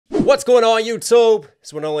What's going on, YouTube?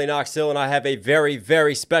 It's one and only Knox Hill, and I have a very,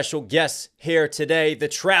 very special guest here today, the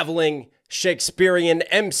traveling Shakespearean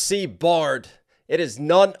MC Bard. It is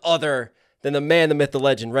none other than the man, the myth, the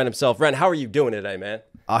legend, Ren himself. Ren, how are you doing today, man?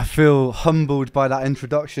 I feel humbled by that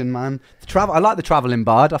introduction, man. I like the traveling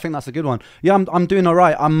bard. I think that's a good one. Yeah, I'm doing all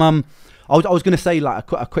right. I was going to say like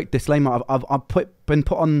a quick disclaimer. I've been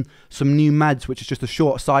put on some new meds, which is just a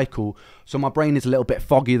short cycle. So my brain is a little bit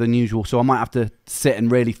foggier than usual. So I might have to sit and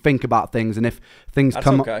really think about things. And if things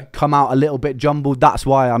come out a little bit jumbled, that's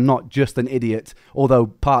why I'm not just an idiot. Although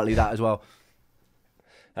partly that as well.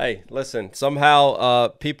 Hey, listen, somehow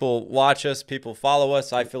people watch us, people follow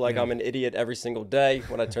us. I feel like I'm an idiot every single day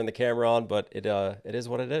when I turn the camera on, but it is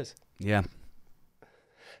what it is. Yeah.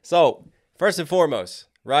 So, first and foremost,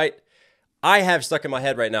 right, I have stuck in my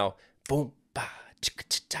head right now, boom, ba,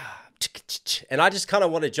 chicka, cha, chicka, cha, and I just kind of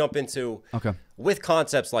want to jump into, with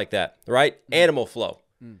concepts like that, right, animal flow.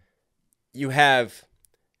 You have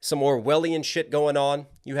some Orwellian shit going on.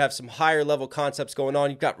 You have some higher level concepts going on.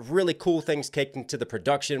 You've got really cool things taken to the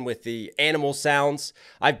production with the animal sounds.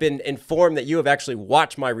 I've been informed that you have actually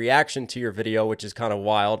watched my reaction to your video, which is kind of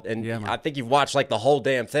wild. And yeah, I think you've watched like the whole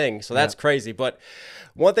damn thing. So that's crazy. But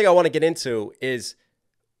one thing I want to get into is,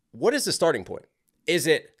 what is the starting point? Is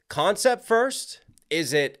it concept first?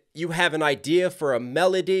 Is it you have an idea for a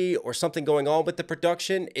melody or something going on with the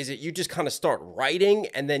production? Is it you just kind of start writing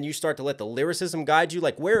and then you start to let the lyricism guide you?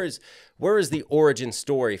 Like where is the origin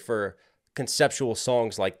story for conceptual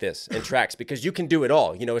songs like this and tracks? Because you can do it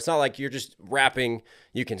all. You know, it's not like you're just rapping.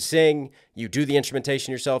 You can sing, you do the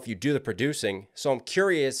instrumentation yourself, you do the producing. So I'm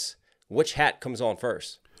curious which hat comes on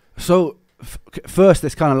first. So first,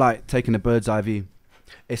 it's kind of like taking a bird's eye view.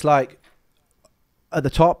 It's like at the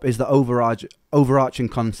top is the overarching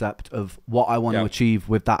concept of what I want to achieve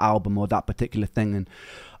with that album or that particular thing. And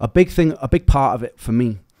a big part of it for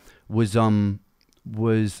me was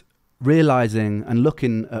realizing and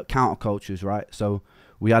looking at countercultures, right? So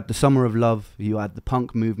we had the Summer of Love, you had the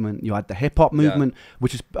punk movement, you had the hip hop movement,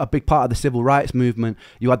 which is a big part of the civil rights movement.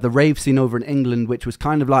 You had the rave scene over in England, which was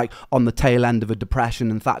kind of like on the tail end of a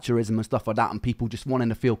depression and Thatcherism and stuff like that, and people just wanting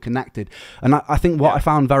to feel connected. And I think what I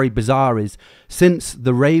found very bizarre is, since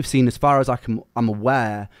the rave scene, as far as I'm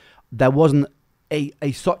aware, there wasn't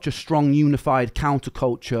such a strong unified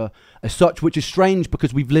counterculture as such, which is strange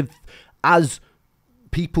because we've lived as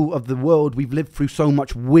people of the world, we've lived through so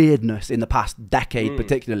much weirdness in the past decade,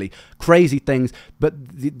 particularly crazy things. But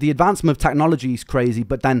the advancement of technology is crazy,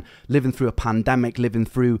 but then living through a pandemic, living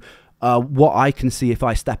through what I can see if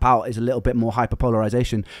I step out is a little bit more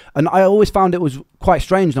hyperpolarization. And I always found it was quite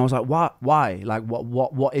strange. And I was like, why? Like,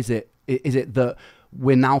 what is it? Is it that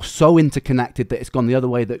we're now so interconnected that it's gone the other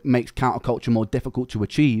way that makes counterculture more difficult to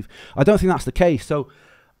achieve? I don't think that's the case. So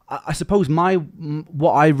I suppose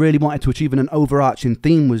what I really wanted to achieve in an overarching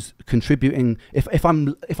theme was contributing. If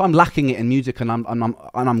I'm lacking it in music and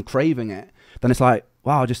I'm craving it, then it's like,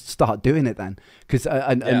 wow, I'll just start doing it then. Because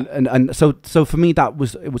so for me it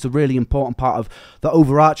was a really important part of the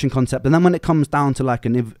overarching concept. And then when it comes down to like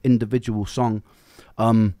an individual song,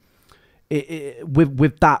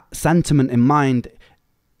 with that sentiment in mind,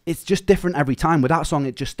 it's just different every time. With that song,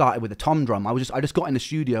 it just started with a tom drum. I just got in the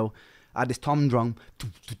studio. I had this tom drum,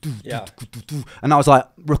 and I was like,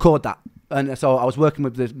 record that. And so I was working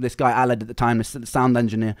with this guy, Aled, at the time, the sound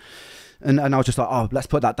engineer. And I was just like, oh, let's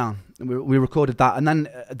put that down. And we recorded that. And then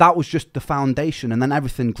that was just the foundation. And then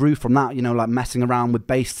everything grew from that, you know, like messing around with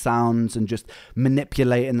bass sounds and just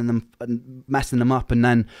manipulating them and messing them up. And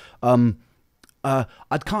then I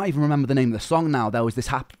can't even remember the name of the song now. There was this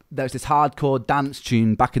hardcore dance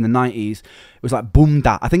tune back in the 90s. It was like Boom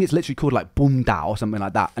Da. I think it's literally called like Boom Da or something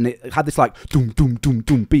like that. And it had this like doom doom doom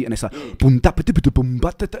doom beat, and it's like boom da ba da boom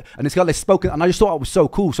ba da da, and it's got this spoken. And I just thought it was so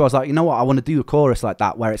cool. So I was like, you know what? I want to do a chorus like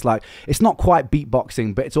that, where it's like it's not quite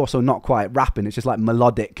beatboxing, but it's also not quite rapping. It's just like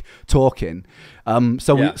melodic talking.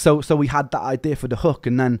 So we had that idea for the hook,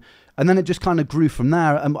 and then it just kind of grew from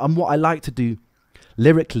there. And what I like to do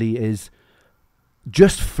lyrically is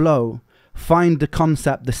just flow, find the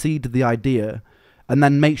concept, the seed of the idea, and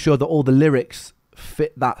then make sure that all the lyrics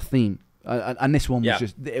fit that theme. And this one was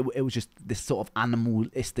just it was just this sort of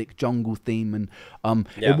animalistic jungle theme, and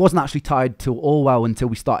it wasn't actually tied to Orwell until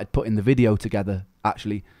we started putting the video together,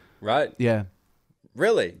 actually. Right. Yeah.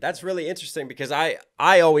 Really? That's really interesting, because I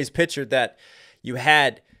always pictured that you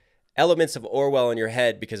had elements of Orwell in your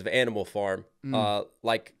head because of Animal Farm,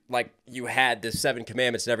 like you had the 7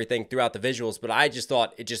 commandments and everything throughout the visuals, but I just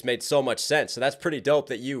thought it just made so much sense. So that's pretty dope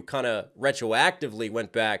that you kind of retroactively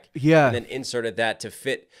went back and then inserted that to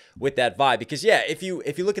fit with that vibe. Because if you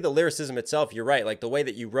look at the lyricism itself, you're right. Like the way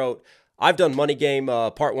that you wrote, I've done Money Game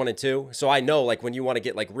part 1 and 2, so I know like when you want to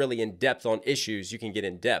get like really in depth on issues, you can get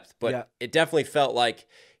in depth. But it definitely felt like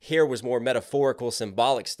here was more metaphorical,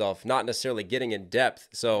 symbolic stuff, not necessarily getting in depth.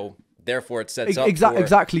 So therefore, it sets up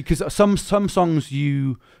exactly, because some songs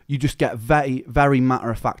you just get very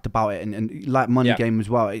matter of fact about it, and like Money Game as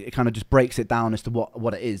well. It kind of just breaks it down as to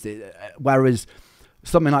what it is. Whereas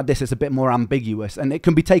something like this is a bit more ambiguous, and it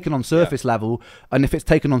can be taken on surface level. And if it's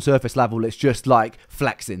taken on surface level, it's just like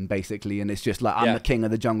flexing basically, and it's just like I'm the king of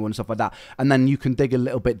the jungle and stuff like that. And then you can dig a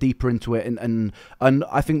little bit deeper into it. And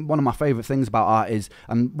I think one of my favorite things about art is,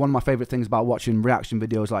 and one of my favorite things about watching reaction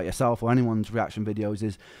videos like yourself or anyone's reaction videos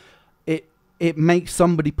is, it makes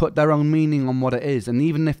somebody put their own meaning on what it is, and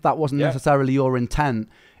even if that wasn't necessarily your intent,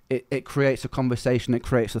 it creates a conversation, it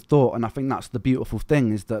creates a thought. And I think that's the beautiful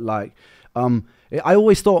thing, is that like I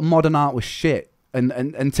always thought modern art was shit, and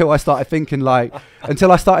until I started thinking about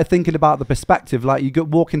the perspective. Like you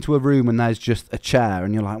walk into a room and there's just a chair,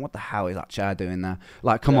 and you're like, what the hell is that chair doing there?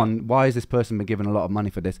 Like, come on, why has this person been given a lot of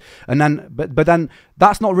money for this? And then but then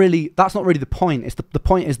that's not really the point. It's the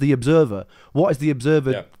point is the observer. What is the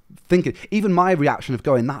observer thinking? Even my reaction of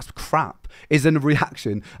going, that's crap, is a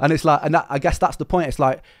reaction. And it's like, and I guess that's the point. It's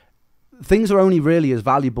like, things are only really as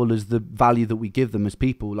valuable as the value that we give them as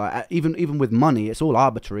people. Like even with money, it's all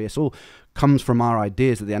arbitrary. It's all comes from our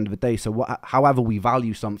ideas at the end of the day. So however we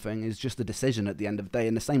value something is just a decision at the end of the day.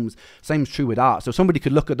 And the same's true with art. So somebody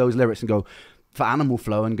could look at those lyrics and go, for Animal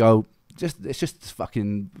Flow, and go, it's just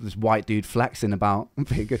fucking this white dude flexing about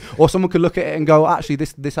being good. Or someone could look at it and go, actually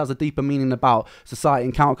this has a deeper meaning about society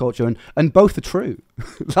and counterculture, and both are true.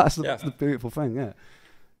 That's the beautiful thing.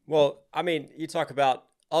 Well, I mean, you talk about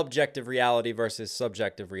objective reality versus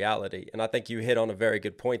subjective reality, and I think you hit on a very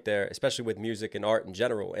good point there, especially with music and art in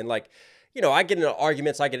general. And like, you know, I get into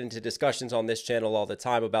arguments, I get into discussions on this channel all the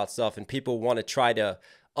time about stuff, and people want to try to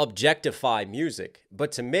objectify music.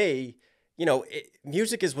 But to me, you know,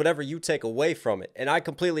 music is whatever you take away from it. And I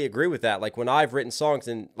completely agree with that. Like when I've written songs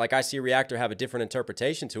and like I see Reactor have a different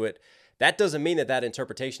interpretation to it, that doesn't mean that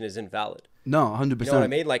interpretation is invalid. No, 100%. You know what I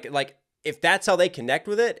mean? Like if that's how they connect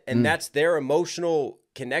with it, and that's their emotional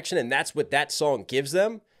connection, and that's what that song gives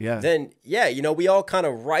them, then you know, we all kind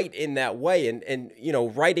of write in that way. And you know,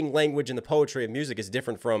 writing language in the poetry of music is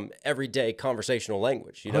different from everyday conversational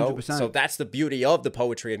language, you know? 100%. So that's the beauty of the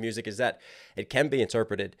poetry of music, is that it can be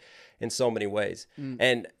interpreted in so many ways.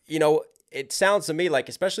 And, you know, it sounds to me like,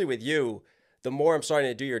 especially with you, the more I'm starting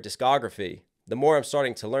to do your discography, the more I'm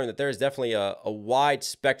starting to learn that there is definitely a wide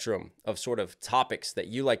spectrum of sort of topics that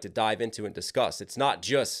you like to dive into and discuss. It's not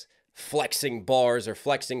just flexing bars or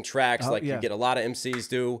flexing tracks you get a lot of MCs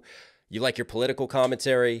do. You like your political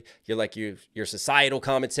commentary, you like your societal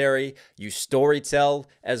commentary, you storytell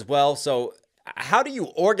as well. So how do you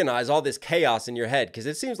organize all this chaos in your head? Because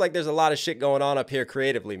it seems like there's a lot of shit going on up here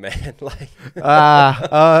creatively, man. Like,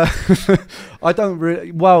 I don't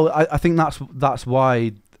really. Well, I think that's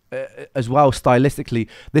why. As well, stylistically,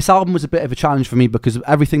 this album was a bit of a challenge for me, because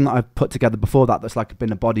everything that I've put together before that's like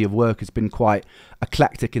been a body of work has been quite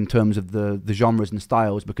eclectic in terms of the genres and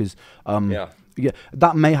styles, because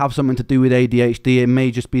that may have something to do with ADHD. It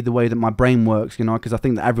may just be the way that my brain works, you know, because I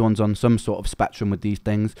think that everyone's on some sort of spectrum with these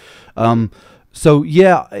things. So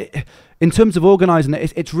yeah, in terms of organizing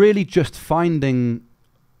it, it's really just finding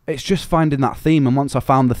that theme, and once I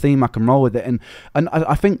found the theme, I can roll with it. And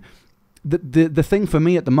I think the thing for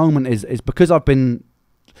me at the moment is because I've been,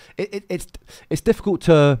 it's difficult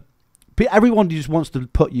to. Everyone just wants to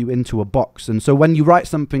put you into a box, and so when you write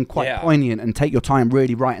something quite poignant and take your time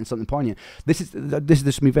really writing something poignant, this is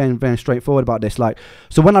just me very, very straightforward about this. Like,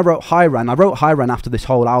 so when I wrote Hi Ren after this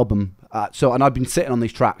whole album. And I've been sitting on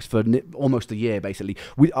these tracks for almost a year, basically.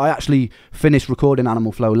 I actually finished recording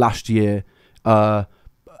Animal Flow last year, a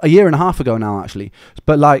year and a half ago now, actually.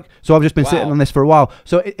 But like, so I've just been sitting on this for a while.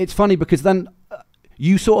 So it's funny because then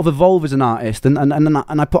you sort of evolve as an artist, and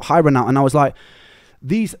I put Hi Ren out, and I was like,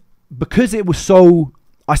 because it was so,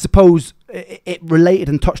 I suppose it related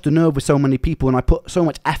and touched a nerve with so many people, and I put so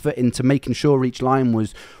much effort into making sure each line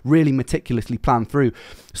was really meticulously planned through.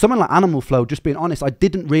 Something like Animal Flow, just being honest, I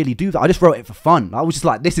didn't really do that. I just wrote it for fun. I was just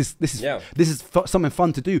like, this is something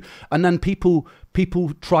fun to do. And then people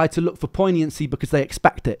try to look for poignancy because they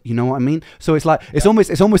expect it. You know what I mean? So it's like it's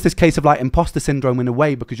almost this case of like imposter syndrome in a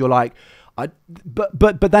way, because you're like,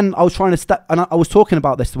 but then I was trying to step, and I was talking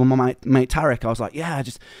about this to my mate Tarek. I was like,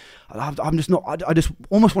 I'm just not. I just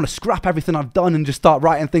almost want to scrap everything I've done and just start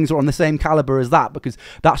writing things that are on the same caliber as that, because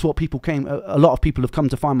that's what a lot of people have come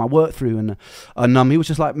to find my work through. And he was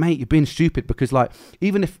just like, mate, you're being stupid, because like,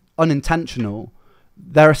 even if unintentional,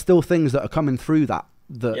 there are still things that are coming through that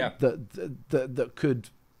could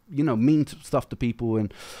mean stuff to people.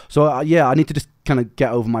 And so yeah, I need to just kind of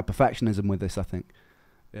get over my perfectionism with this, I think.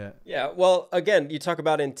 Yeah. Well, again, you talk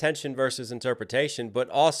about intention versus interpretation, but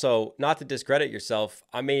also not to discredit yourself.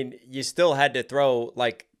 I mean, you still had to throw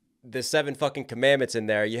like the 7 fucking commandments in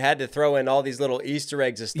there. You had to throw in all these little Easter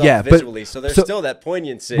eggs and stuff visually. So there's still that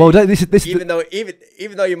poignancy. Well, even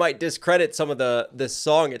though you might discredit some of the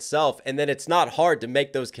song itself, and then it's not hard to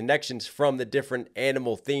make those connections from the different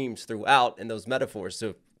animal themes throughout and those metaphors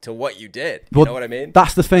to what you did. You know what I mean?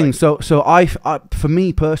 That's the thing. Like, so I for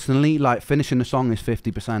me personally, like finishing the song is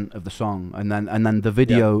 50% of the song, and then the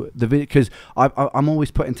video, because I'm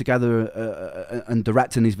always putting together and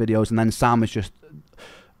directing these videos, and then Sam is just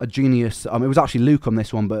a genius. It was actually Luke on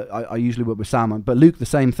this one, but I usually work with Sam. But Luke, the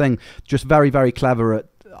same thing, just very, very clever at.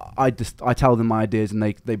 I tell them my ideas, and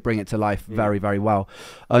they bring it to life very, very well.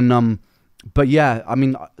 And but yeah, I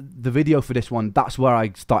mean, the video for this one, that's where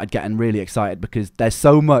I started getting really excited, because there's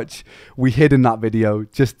so much we hid in that video,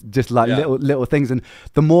 just like little things. And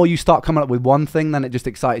the more you start coming up with one thing, then it just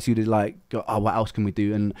excites you to like go, oh, what else can we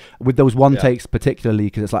do? And with those one takes particularly,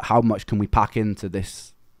 because it's like, how much can we pack into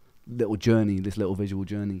this little journey, this little visual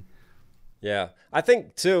journey? Yeah, I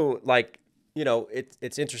think too, like,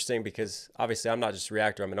 it's interesting because obviously I'm not just a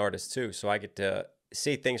reactor, I'm an artist too, so I get to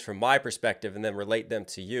see things from my perspective and then relate them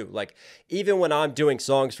to you. Like, even when I'm doing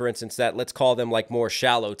songs, for instance, that let's call them like more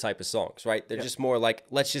shallow type of songs, right? They're just more like,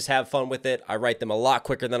 let's just have fun with it. I write them a lot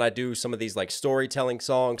quicker than I do some of these like storytelling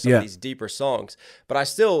songs, some of these deeper songs. But I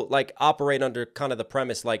still like operate under kind of the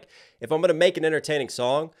premise, like, if I'm going to make an entertaining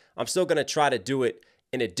song, I'm still going to try to do it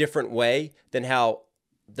in a different way than how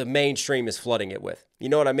the mainstream is flooding it with. You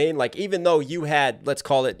know what I mean? Like, even though you had, let's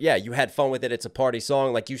call it, you had fun with it, it's a party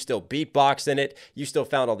song, like you still beatboxed in it, you still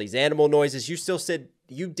found all these animal noises, you still said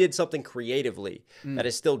you did something creatively that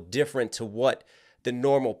is still different to what the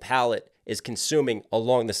normal palette is consuming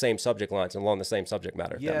along the same subject lines, along the same subject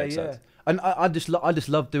matter, if that makes sense. And I just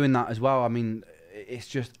love doing that as well. I mean, it's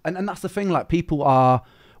just, and that's the thing, like,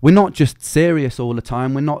 we're not just serious all the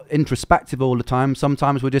time. We're not introspective all the time.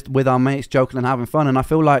 Sometimes we're just with our mates joking and having fun. And I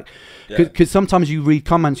feel like, because sometimes you read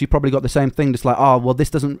comments, you probably got the same thing, just like, oh, well, this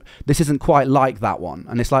isn't quite like that one.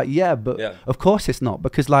 And it's like, but of course it's not,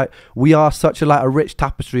 because like we are such a rich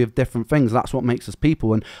tapestry of different things. That's what makes us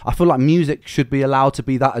people. And I feel like music should be allowed to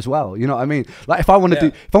be that as well. You know what I mean? Like, if I want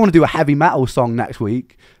to do a heavy metal song next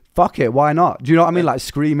week, fuck it, why not? Do you know what I mean? Like,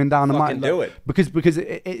 screaming down the mic. Do it. Because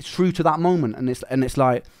it's true to that moment, and it's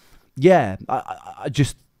like, I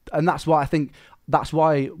just, and that's why I think, that's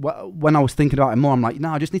why when I was thinking about it more, I'm like, no,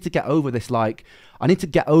 I just need to get over this, like, I need to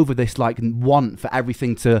get over this, like, want for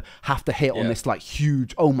everything to have to hit on this, like,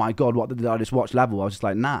 huge, oh my God, what did I just watch level. I was just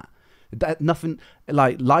like, nah. Nothing,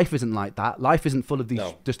 like, life isn't like that. Life isn't full of these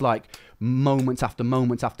just like moments after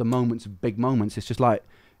moments after moments of big moments. It's just like,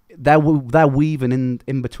 they're weaving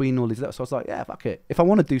in between all these. So I was like, yeah, fuck it. If I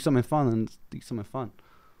want to do something fun, then do something fun.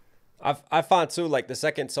 I find too, like, the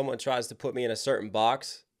second someone tries to put me in a certain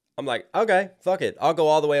box, I'm like, okay, fuck it. I'll go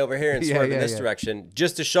all the way over here and swerve in this direction,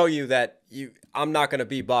 just to show you that I'm not going to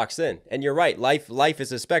be boxed in. And you're right. Life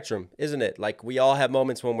is a spectrum, isn't it? Like, we all have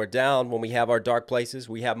moments when we're down, when we have our dark places.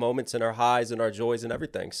 We have moments in our highs and our joys and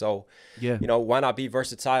everything. So, why not be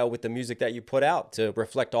versatile with the music that you put out to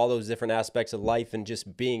reflect all those different aspects of life and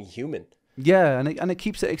just being human? Yeah, and it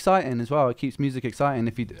keeps it exciting as well. It keeps music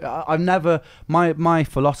exciting. I've never, my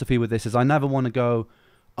philosophy with this is I never want to go,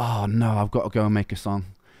 oh no, I've got to go and make a song.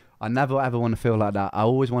 I never ever want to feel like that. I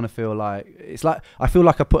always want to feel like, it's like, I feel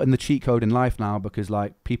like I put in the cheat code in life now, because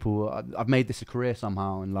like I've made this a career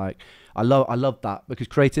somehow, and like I love that, because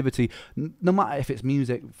creativity, no matter if it's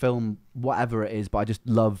music, film, whatever it is, but I just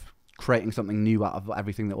love creating something new out of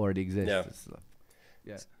everything that already exists.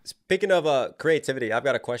 Yeah. Speaking of creativity, I've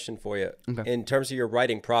got a question for you. Okay. In terms of your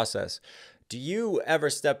writing process, do you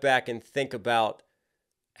ever step back and think about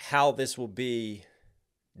how this will be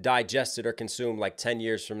digested or consumed like 10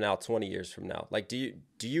 years from now, 20 years from now? Like, do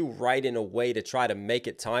you write in a way to try to make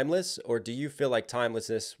it timeless, or do you feel like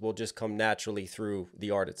timelessness will just come naturally through the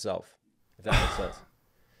art itself? If that makes sense.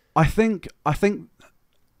 I think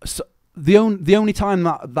so. The only time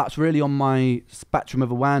that's really on my spectrum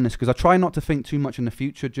of awareness, because I try not to think too much in the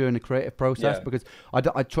future during the creative process, because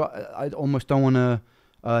I almost don't want to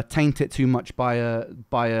taint it too much by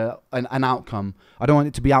an outcome. I don't want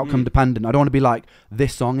it to be outcome dependent. I don't want to be like,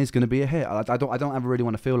 this song is going to be a hit. I don't ever really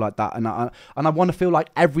want to feel like that, and I want to feel like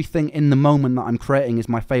everything in the moment that I'm creating is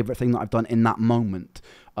my favorite thing that I've done in that moment.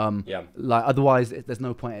 Like, otherwise there's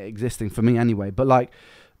no point in it existing for me anyway.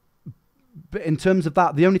 But in terms of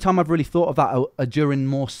that, the only time I've really thought of that are during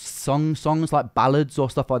more songs like ballads or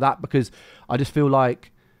stuff like that, because I just feel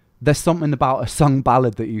like there's something about a sung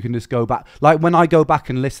ballad that you can just go back. Like when I go back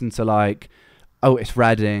and listen to like Otis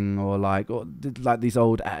Redding or like these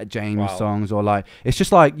old Etta James songs, or like it's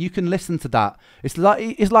just like you can listen to that. It's like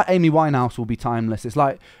Amy Winehouse will be timeless. It's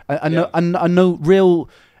like I know real,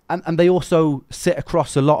 and they also sit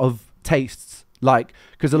across a lot of tastes. Like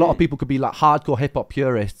because a lot of people could be like hardcore hip hop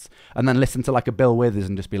purists and then listen to like a Bill Withers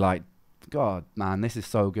and just be like, God, man, this is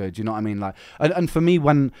so good. You know what I mean? Like, and for me,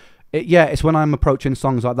 it's when I'm approaching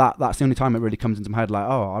songs like that. That's the only time it really comes into my head. Like,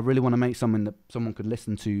 oh, I really want to make something that someone could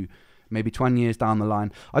listen to, maybe 20 years down the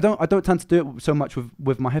line. I don't tend to do it so much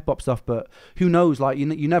with my hip hop stuff, but who knows? Like,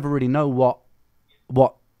 you never really know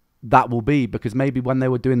what that will be, because maybe when they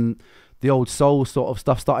were doing the old soul sort of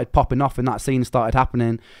stuff started popping off and that scene started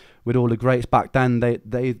happening with all the greats back then,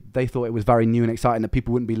 they thought it was very new and exciting that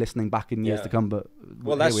people wouldn't be listening back in years to come. But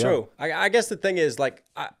well, that's true. I guess the thing is, like,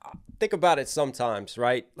 I think about it sometimes,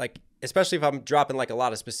 right? Like, especially if I'm dropping like a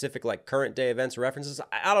lot of specific like current day events or references.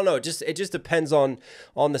 I don't know. It just depends on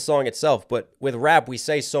the song itself. But with rap, we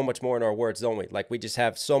say so much more in our words, don't we? Like we just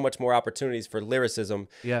have so much more opportunities for lyricism.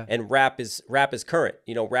 Yeah. And rap is current.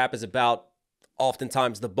 You know, rap is about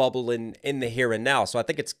oftentimes the bubble in the here and now. So I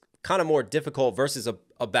think it's kind of more difficult versus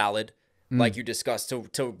a ballad, like you discussed,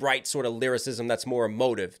 to write sort of lyricism that's more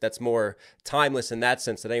emotive, that's more timeless in that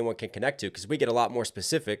sense, that anyone can connect to, because we get a lot more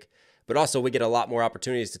specific, but also we get a lot more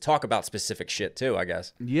opportunities to talk about specific shit too, I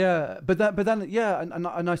guess. Yeah, but then yeah,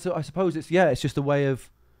 and I suppose it's just a way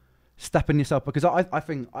of stepping yourself, because I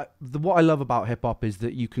think what I love about hip hop is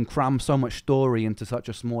that you can cram so much story into such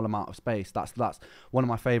a small amount of space. That's one of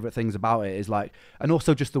my favorite things about it, is like, and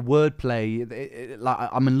also just the wordplay. Like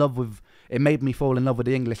I'm in love with. It made me fall in love with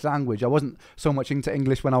the English language. I wasn't so much into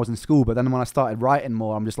English when I was in school, but then when I started writing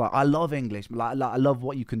more, I'm just like, I love English. Like I love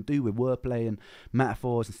what you can do with wordplay and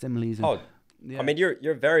metaphors and similes. And, yeah. I mean,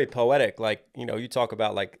 you're very poetic. Like, you know, you talk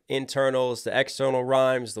about like internals, the external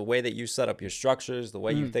rhymes, the way that you set up your structures, the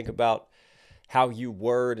way you think about how you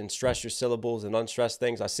word and stress your syllables and unstress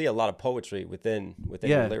things. I see a lot of poetry within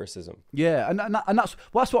your lyricism. Yeah, and that's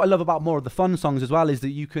what I love about more of the fun songs as well, is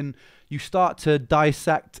that you start to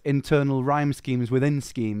dissect internal rhyme schemes within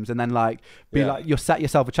schemes, and then like you'll set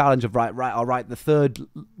yourself a challenge of right, I'll write the third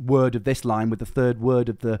word of this line with the third word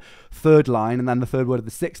of the third line, and then the third word of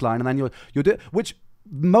the sixth line, and then you'll do, which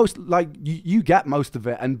most like you get most of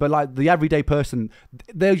it, but like the everyday person,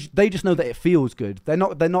 they just know that it feels good. They're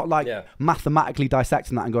not like mathematically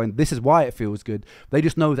dissecting that and going, this is why it feels good. They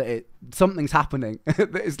just know that something's happening.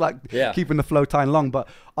 It's like keeping the flow tying along. But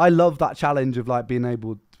I love that challenge of like being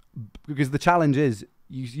able, because the challenge is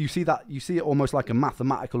you see it almost like a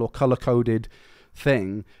mathematical or color coded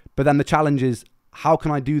thing, but then the challenge is, how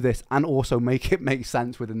can I do this and also make it make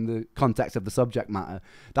sense within the context of the subject matter?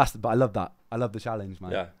 But I love that. I love the challenge,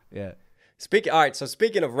 man. Yeah. All right. So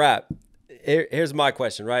speaking of rap, here's my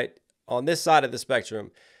question, right? On this side of the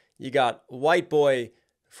spectrum, you got white boy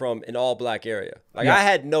from an all black area. Like I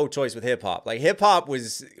had no choice with hip hop. Like hip hop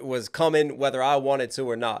was coming whether I wanted to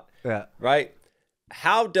or not. Yeah. Right.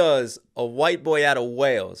 How does a white boy out of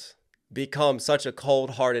Wales become such a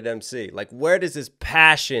cold-hearted MC? Like, where does this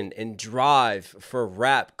passion and drive for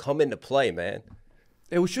rap come into play, man?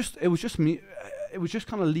 It was just me. It was just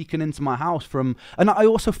kind of leaking into my house from, and I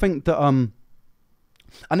also think that and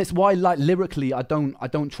it's why, like, lyrically, I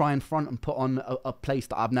don't try and front and put on a place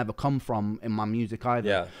that I've never come from in my music either.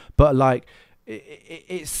 Yeah. But like,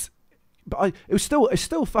 it still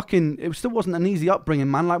wasn't an easy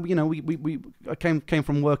upbringing, man. Like, you know, I came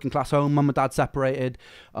from working class home, mum and dad separated,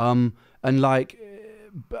 and like,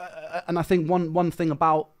 and I think one thing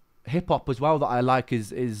about hip hop as well that I like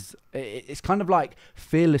is it's kind of like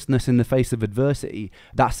fearlessness in the face of adversity.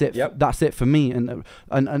 That's it. Yep. That's it for me,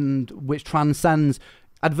 and which transcends.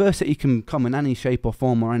 Adversity can come in any shape or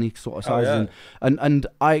form or any sort of size, and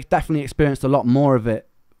I definitely experienced a lot more of it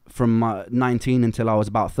from 19 until I was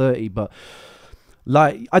about 30. But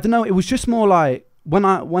like, I don't know, it was just more like when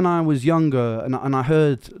I was younger and I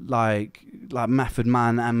heard like Method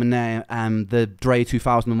Man, Eminem, and the Dre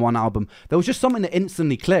 2001 album, there was just something that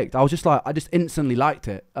instantly clicked. I was just like, I just instantly liked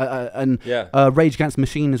it. And Rage Against the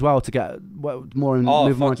Machine as well, to get more in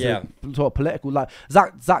moving on to sort of political. Like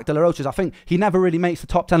Zach De La Rocha's, I think he never really makes the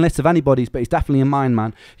top 10 lists of anybody's, but he's definitely in mine,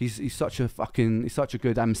 man. He's such a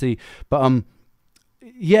good MC. But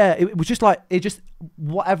yeah, it was just like,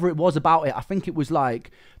 whatever it was about it, I think it was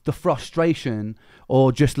like the frustration,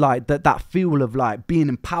 or just like that feel of like being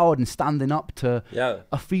empowered and standing up to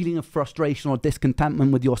a feeling of frustration or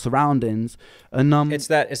discontentment with your surroundings. And it's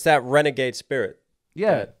that renegade spirit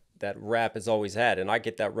that rap has always had, and I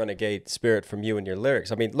get that renegade spirit from you and your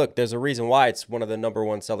lyrics. I mean, look, there's a reason why it's one of the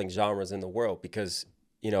 #1 selling genres in the world, because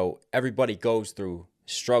you know, everybody goes through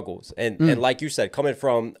struggles. And like you said, coming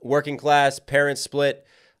from working class, parents split,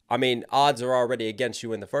 I mean, odds are already against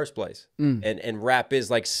you in the first place. And rap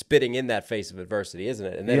is like spitting in that face of adversity, isn't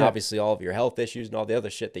it? And then obviously all of your health issues and all the other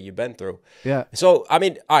shit that you've been through. Yeah. So, I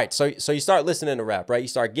mean, all right. So you start listening to rap, right? You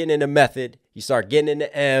start getting into Method. You start getting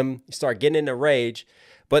into M. You start getting into Rage.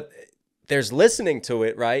 But there's listening to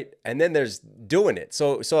it, right? And then there's doing it.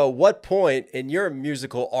 So at what point in your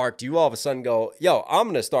musical arc do you all of a sudden go, yo, I'm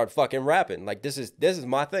going to start fucking rapping? Like, this is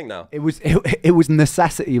my thing now. It was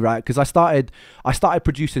necessity, right? Because I started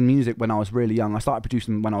producing music when I was really young. I started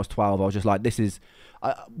producing when I was 12. I was just like, this is...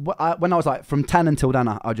 when I was like, from 10 until then,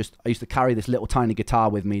 I used to carry this little tiny guitar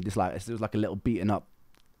with me. Just like, it was like a little beaten up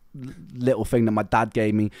little thing that my dad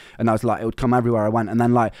gave me, and I was like, it would come everywhere I went. And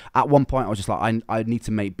then like at one point I was just like, I need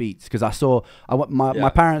to make beats, because my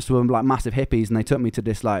parents were like massive hippies, and they took me to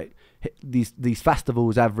this like these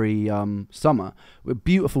festivals every summer with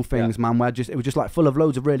beautiful things, man, where it was just like full of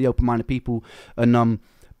loads of really open-minded people. And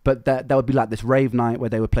but there would be like this rave night where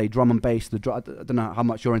they would play drum and bass. I don't know how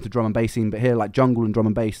much you're into drum and bass scene, but here, like jungle and drum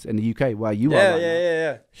and bass in the UK, where you are.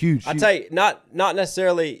 Yeah. Huge. I tell you, not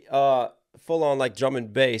necessarily full on like drum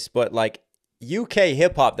and bass, but like UK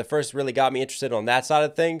hip hop that first really got me interested on that side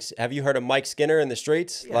of things. Have you heard of Mike Skinner in the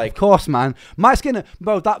streets? Yeah, like, of course, man. Mike Skinner,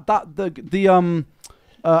 bro. The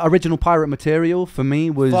original Pirate Material for me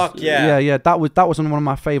was yeah. That was one of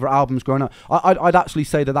my favorite albums growing up. I'd actually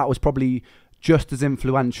say that was probably just as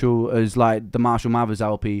influential as like the Marshall Mathers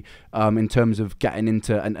LP in terms of getting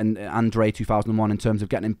into and Dre 2001 in terms of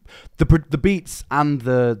getting the beats and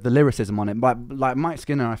the lyricism on it. But like Mike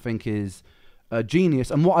Skinner, I think, is a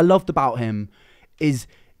genius. And what I loved about him is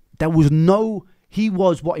he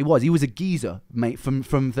was what he was. He was a geezer, mate, from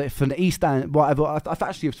the East End, whatever. I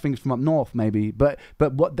actually think it's from up north, maybe. But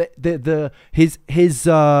what his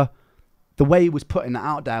the way he was putting it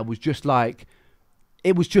out there was just like,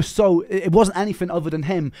 it was just so, it wasn't anything other than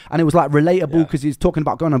him, and it was like relatable, because he's talking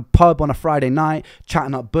about going to a pub on a Friday night,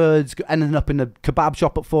 chatting up birds, ending up in a kebab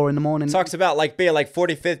shop at 4 a.m. Talks about like being like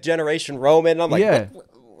 45th generation Roman. I'm like,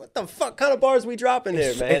 what the fuck kind of bars we dropping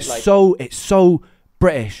here, man? It's so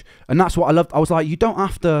British, and that's what I loved. I was like, I don't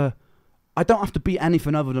have to be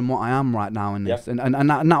anything other than what I am right now in this, and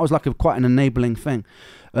that was like quite an enabling thing,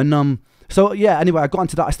 and so yeah. Anyway, I got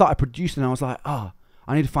into that. I started producing, and I was like,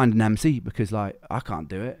 I need to find an MC, because like I can't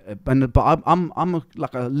do it. But I'm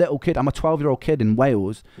like a little kid. I'm a 12-year-old kid in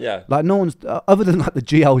Wales. Yeah. Like no one's other than like the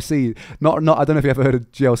GLC. Not I don't know if you ever heard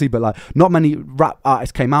of GLC, but like not many rap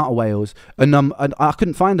artists came out of Wales, and I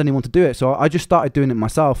couldn't find anyone to do it. So I just started doing it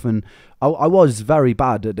myself, and I was very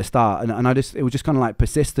bad at the start, and it was just kind of like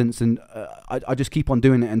persistence, and I just keep on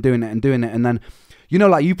doing it and doing it and doing it, and then. You know,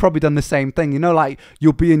 like, you've probably done the same thing. You know, like,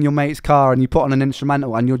 you'll be in your mate's car and you put on an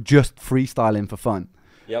instrumental and you're just freestyling for fun.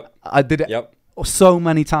 Yep. I did it so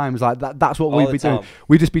many times. Like, that's what we'd be doing.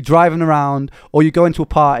 We'd just be driving around, or you go into a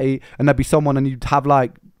party and there'd be someone and you'd have,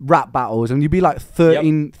 like, rap battles, and you'd be, like,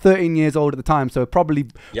 13 years old at the time, so probably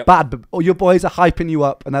bad, but your boys are hyping you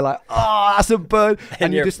up and they're like, oh, that's a bird.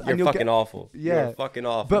 And you're fucking awful. Yeah. You're fucking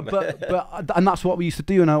awful. But and that's what we used to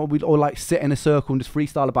do, and we'd all, like, sit in a circle and just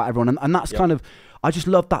freestyle about everyone. And that's kind of... I just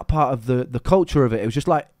loved that part of the culture of it. It was just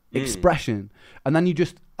like expression, and then you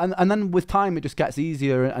just and then with time it just gets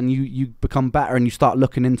easier, and you become better, and you start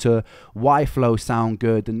looking into why flows sound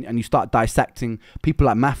good, and you start dissecting people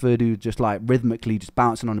like Method, who just like rhythmically just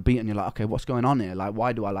bouncing on a beat, and you're like, okay, what's going on here? Like,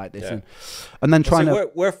 why do I like this? And then trying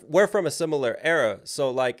to we're from a similar era,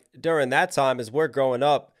 so like during that time as we're growing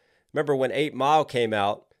up, remember when 8 Mile came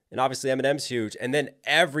out? And obviously Eminem's huge. And then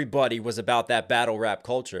everybody was about that battle rap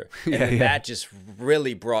culture. And that just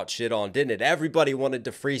really brought shit on, didn't it? Everybody wanted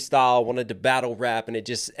to freestyle, wanted to battle rap, and it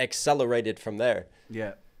just accelerated from there.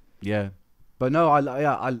 Yeah. Yeah. But no,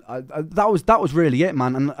 that was really it,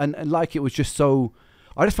 man. And like, it was just so,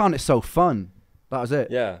 I just found it so fun. That was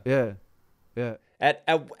it. Yeah. Yeah. Yeah.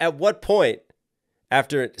 At what point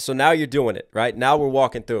after, so now you're doing it, right? Now we're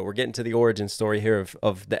walking through it. We're getting to the origin story here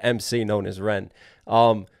of the MC known as Ren.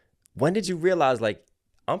 When did you realize, like,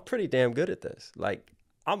 I'm pretty damn good at this? Like,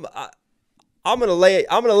 I'm gonna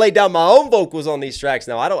lay down my own vocals on these tracks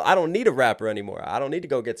now. I don't need a rapper anymore. I don't need to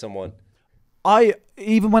go get someone.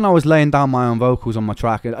 Even when I was laying down my own vocals on my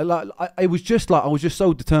track, it was just like I was just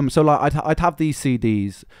so determined. So like I'd have these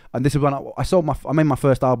CDs, and this is when I made my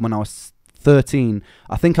first album when I was 13.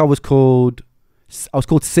 I think I was called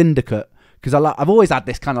Syndicate, because I've always had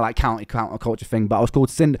this kind of like counterculture thing, but I was called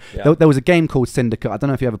Syndicate. Yeah. There was a game called Syndicate. I don't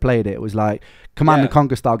know if you ever played it. It was like Command and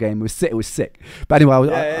Conquer style game. It was sick. But anyway,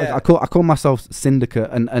 I called myself Syndicate,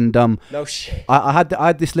 and no shit. I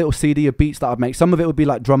had this little CD of beats that I'd make. Some of it would be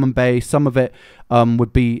like drum and bass. Some of it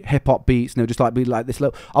would be hip hop beats, and it would just like be like this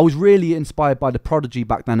little. I was really inspired by the Prodigy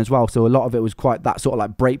back then as well, so a lot of it was quite that sort of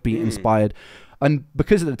like breakbeat inspired, and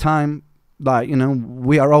because at the time, like, you know,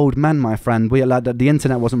 we are old men, my friend. We like the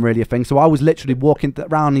internet wasn't really a thing, so I was literally walking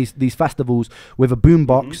around these festivals with a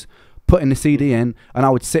boombox, putting the CD in, and I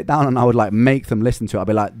would sit down and I would like make them listen to it. I'd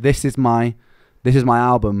be like, this is my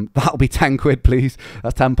album. That'll be 10 quid, please.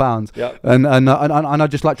 That's £10. Yep. And I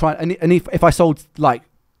just like try and if I sold like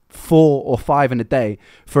 4 or 5 in a day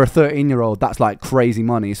for a 13-year-old, that's like crazy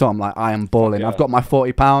money. So I'm like, I am balling. I've got my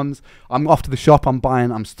 £40. I'm off to the shop.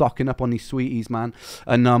 I'm stocking up on these sweeties, man.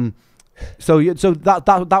 And so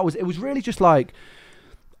that was, it was really just like,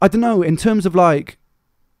 I don't know, in terms of like,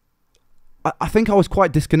 I think I was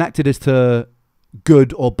quite disconnected as to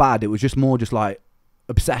good or bad. It was just more just like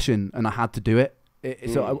obsession, and I had to do it.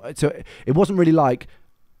 So it wasn't really like,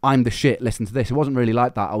 I'm the shit, listen to this. It wasn't really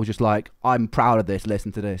like that. I was just like, I'm proud of this,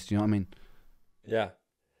 listen to this. Do you know what I mean? Yeah.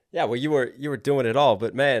 Yeah, well, you were doing it all,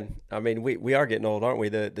 but man, I mean, we are getting old, aren't we?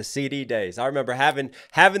 The CD days. I remember having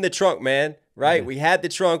the trunk, man, right? We had the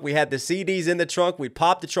trunk. We had the CDs in the trunk. We'd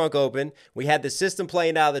pop the trunk open. We had the system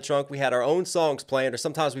playing out of the trunk. We had our own songs playing, or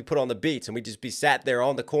sometimes we put on the beats, and we'd just be sat there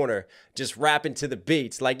on the corner just rapping to the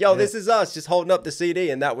beats. Like, yo, this is us, just holding up the CD,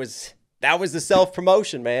 and that was the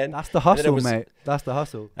self-promotion, man. That's the hustle, mate. That's the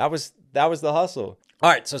hustle. That was the hustle.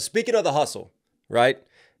 All right, so speaking of the hustle, right?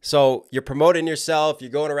 So you're promoting yourself, you're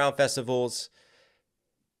going around festivals.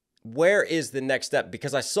 Where is the next step?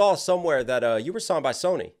 Because I saw somewhere that you were signed by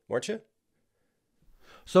Sony, weren't you?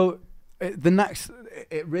 So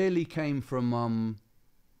it really came from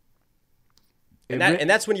and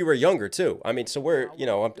that's when you were younger too. I mean, so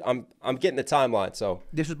I'm getting the timeline. So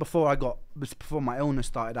this was before my illness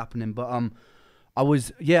started happening. But I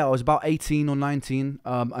was about 18 or 19,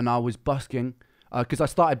 and I was busking because I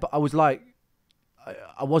started. But I was like,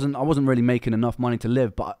 I wasn't really making enough money to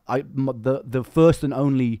live. But the first and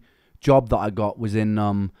only job that I got was in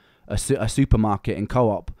a supermarket in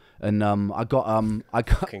Co-op. And I got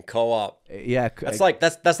fucking Co-op. Yeah, that's like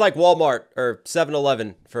Walmart or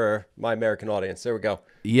 7-Eleven for my American audience. There we go.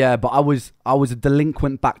 Yeah, but I was a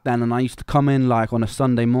delinquent back then, and I used to come in like on a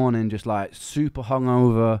Sunday morning, just like super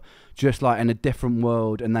hungover, just like in a different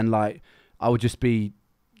world, and then like I would just be,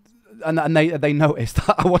 and they noticed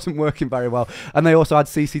that I wasn't working very well, and they also had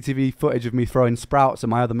CCTV footage of me throwing sprouts,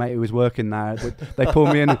 and my other mate who was working there, they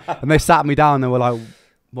pulled me in and they sat me down. And they were like,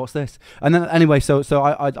 what's this? And then anyway, so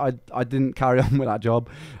I didn't carry on with that job.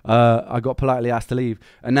 I got politely asked to leave,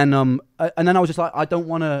 and then I was just like, I don't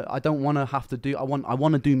want to have to do. I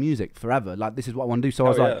want to do music forever. Like, this is what I want to do.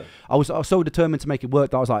 So I was so determined to make it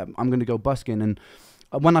work that I was like, I'm going to go busking. And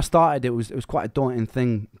when I started, it was quite a daunting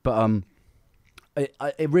thing, but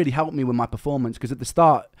it really helped me with my performance, because at the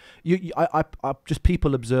start, I just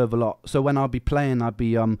people observe a lot. So when I'd be playing, I'd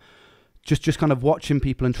be just kind of watching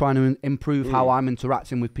people and trying to improve how I'm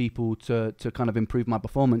interacting with people to kind of improve my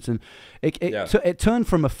performance. And it turned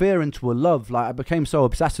from a fear into a love. Like, I became so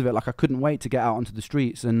obsessed with it, like I couldn't wait to get out onto the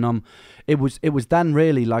streets. And it was then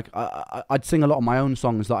really like I'd sing a lot of my own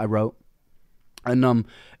songs that I wrote. And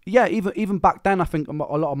even back then, I think a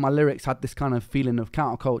lot of my lyrics had this kind of feeling of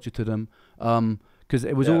counterculture to them. Because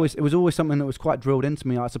it was always something that was quite drilled into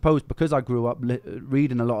me, I suppose, because I grew up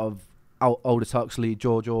reading a lot of Aldous Huxley,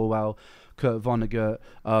 George Orwell, Kurt Vonnegut,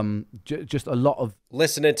 just a lot of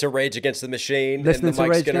listening to Rage Against the Machine, listening to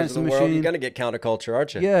Mike Skinner's of the world. You're gonna get counterculture,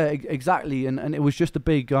 aren't you? Yeah, exactly. And it was just a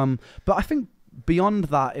big. But I think beyond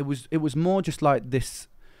that, it was more just like this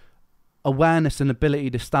awareness and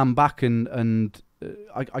ability to stand back and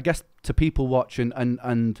I guess to people watch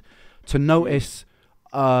and to notice.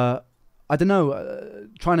 I don't know,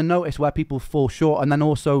 trying to notice where people fall short, and then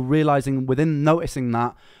also realizing within noticing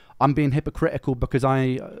that I'm being hypocritical because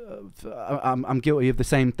I'm guilty of the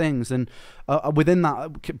same things, and within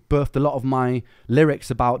that birthed a lot of my lyrics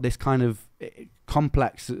about this kind of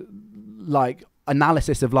complex, like,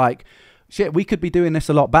 analysis of like, shit, we could be doing this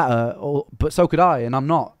a lot better, but so could I, and I'm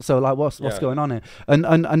not. So like, what's going on here? And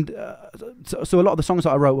so a lot of the songs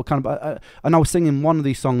that I wrote were kind of, and I was singing one of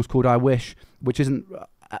these songs called "I Wish," which isn't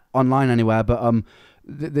online anywhere, but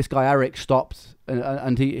this guy Eric stopped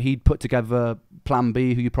and he'd put together Plan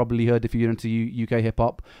B, who you probably heard if you're into UK hip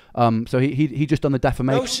hop. So he just done the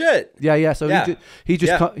defamation. Oh shit! Yeah. So he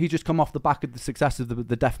just come off the back of the success of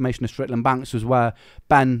the defamation of Strickland Banks, was where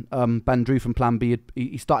Ben Drew from Plan B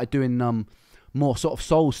he started doing more sort of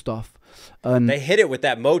soul stuff. And they hit it with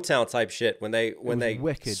that Motown type shit when they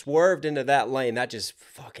wicked. Swerved into that lane. That just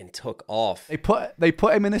fucking took off. They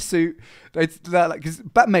put him in a suit. Because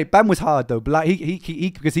Ben was hard though, but like he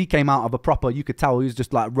because he came out of a proper, you could tell he was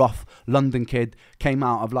just like rough London kid, came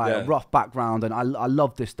out of like a rough background, and I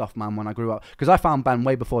loved this stuff, man, when I grew up, because I found Ben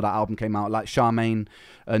way before that album came out, like Charmaine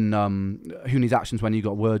and Who Needs Actions When You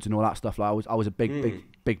Got Words and all that stuff. Like I was a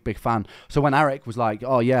big fan. So when Eric was like,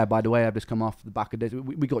 oh yeah, by the way, I've just come off the back of this,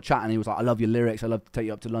 we got chatting. He was like, I love your lyrics, I love to take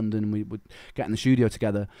you up to London, and we would get in the studio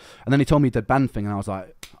together. And then he told me the Ben thing, and I was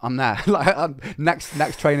like, I'm there. Like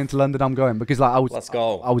next train into London, I'm going, because like let's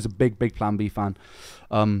go. I was a big Plan B fan.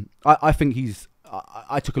 I think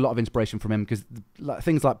I took a lot of inspiration from him, because like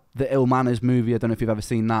things like the Ill Manners movie, I don't know if you've ever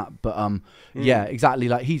seen that, but yeah, exactly.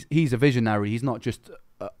 Like he's a visionary. He's not just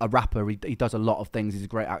a rapper. He does a lot of things. He's a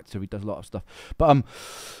great actor. He does a lot of stuff. But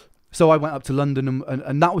so I went up to London,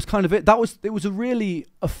 and that was kind of it. It was a really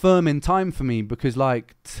affirming time for me, because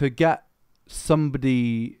like to get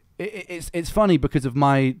somebody. It's funny because of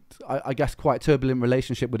my, I guess, quite turbulent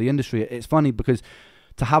relationship with the industry. It's funny because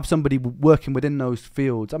to have somebody working within those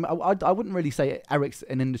fields. I mean, I wouldn't really say Eric's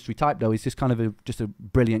an industry type though. He's just kind of just a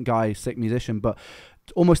brilliant guy, sick musician. But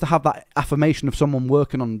almost to have that affirmation of someone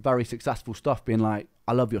working on very successful stuff, being like,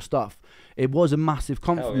 I love your stuff. It was a massive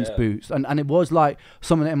confidence boost, and it was like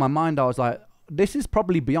something in my mind. I was like, this is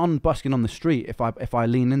probably beyond busking on the street if I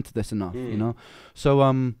lean into this enough, you know.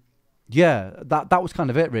 So yeah, that was kind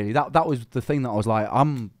of it really. That was the thing that I was like,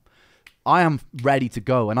 I am ready to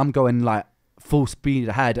go, and I'm going like full speed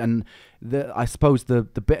ahead. And I suppose the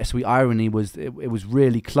bittersweet irony was it was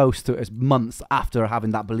really close to as months after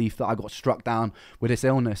having that belief that I got struck down with this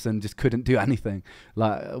illness and just couldn't do anything.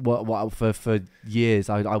 Like what for years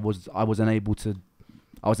I wasn't able to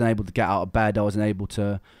get out of bed. I wasn't able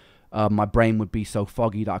to. My brain would be so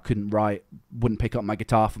foggy that I couldn't write, wouldn't pick up my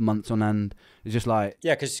guitar for months on end. It's just like,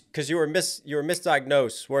 yeah, because you were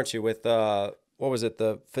misdiagnosed, weren't you, with what was it,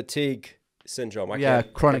 the fatigue syndrome?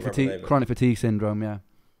 Chronic fatigue syndrome.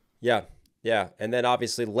 Yeah, and then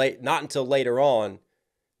obviously not until later on,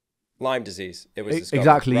 Lyme disease. It was discovered,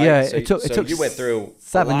 exactly right? yeah. So it took you went through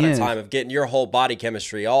 7 years. Of time of getting your whole body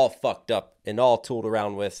chemistry all fucked up and all tooled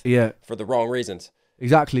around with for the wrong reasons.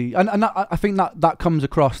 Exactly, and I think that comes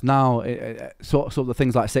across now, sort of the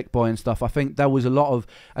things like Sick Boy and stuff. I think there was a lot of,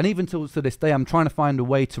 and even to this day, I'm trying to find a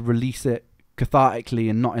way to release it cathartically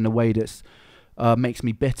and not in a way that's makes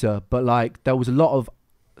me bitter. But like there was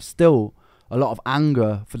still a lot of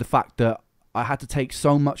anger for the fact that I had to take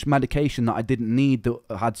so much medication that I didn't need, that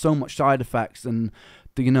had so much side effects, and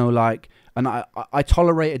you know, like, and I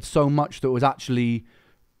tolerated so much that was actually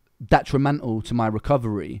detrimental to my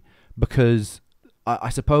recovery, because I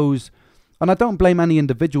suppose, and I don't blame any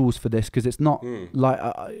individuals for this, because it's not like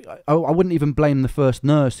I wouldn't even blame the first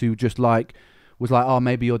nurse who just like was like, oh,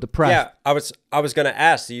 maybe you're depressed. Yeah, I was going to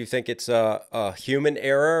ask, do you think it's a human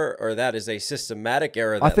error, or that is a systematic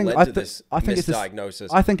error that led to this misdiagnosis?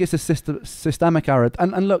 I think it's a systemic error.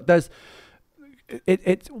 And look,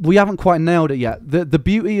 we haven't quite nailed it yet. The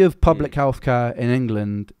beauty of public healthcare in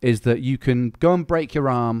England is that you can go and break your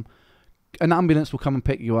arm, an ambulance will come and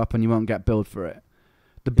pick you up, and you won't get billed for it.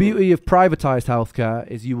 The beauty of privatized healthcare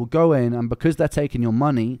is you will go in, and because they're taking your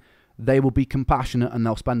money, they will be compassionate, and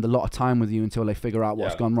they'll spend a lot of time with you until they figure out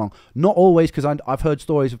what's gone wrong. Not always, because I've heard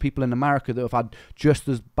stories of people in America that have had just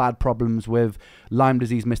as bad problems with Lyme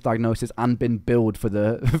disease misdiagnosis and been billed for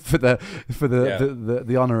the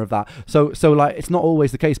honor of that. So like it's not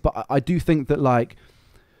always the case, but I do think that like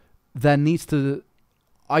there needs to.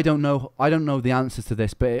 I don't know the answers to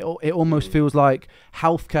this, but it almost feels like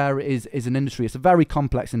healthcare is an industry. It's a very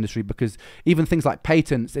complex industry, because even things like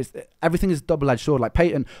patents, everything is double-edged sword. Like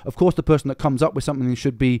patent, of course, the person that comes up with something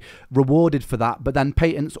should be rewarded for that, but then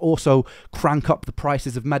patents also crank up the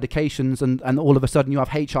prices of medications, and all of a sudden you have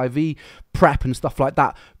HIV PrEP and stuff like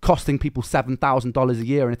that costing people $7,000 a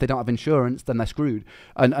year, and if they don't have insurance, then they're screwed.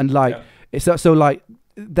 And like it's so like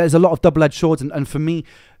there's a lot of double-edged swords, and for me,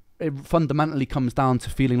 it fundamentally comes down to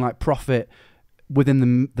feeling like profit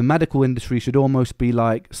within the medical industry should almost be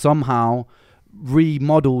like somehow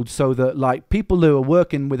remodeled, so that like people who are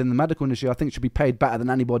working within the medical industry, I think, should be paid better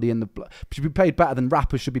than anybody should be paid better than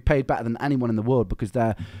rappers, should be paid better than anyone in the world, because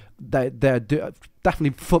they're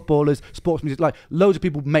definitely footballers, sports music, like loads of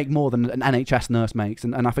people make more than an NHS nurse makes,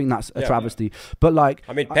 and I think that's a travesty. But like,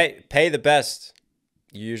 I mean, pay the best.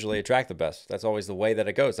 You usually attract the best. That's always the way that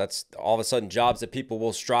it goes. That's all of a sudden jobs that people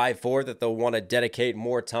will strive for, that they'll want to dedicate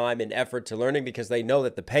more time and effort to learning, because they know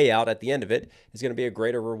that the payout at the end of it is going to be a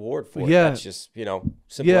greater reward for it. That's just,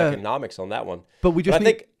 simple economics on that one. But we just I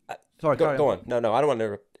think... Sorry, go on. No, I don't want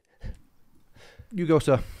to... You go,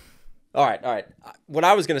 sir. All right, all right. What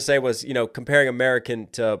I was going to say was, you know, comparing American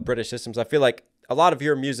to British systems, I feel like a lot of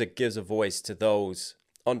your music gives a voice to those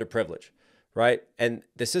underprivileged, right? And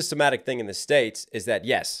the systematic thing in the States is that,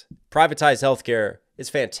 yes, privatized healthcare is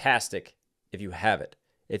fantastic if you have it,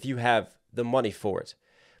 if you have the money for it.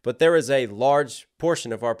 But there is a large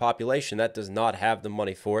portion of our population that does not have the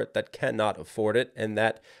money for it, that cannot afford it, and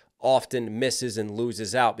that often misses and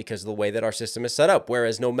loses out because of the way that our system is set up.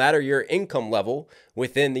 Whereas no matter your income level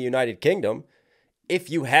within the United Kingdom,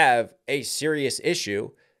 if you have a serious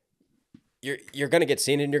issue, you're going to get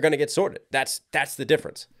seen and you're going to get sorted. That's the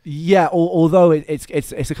difference. Yeah, although it's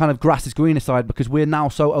a kind of grass is greener side, because we're now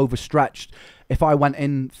so overstretched. If I went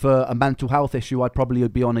in for a mental health issue, I'd probably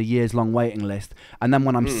be on a years-long waiting list. And then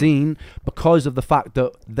when I'm seen, because of the fact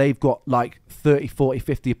that they've got like 30, 40,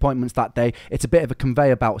 50 appointments that day, it's a bit of a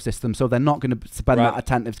conveyor belt system. So they're not going to spend that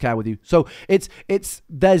attentive care with you. So there's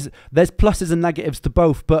pluses and negatives to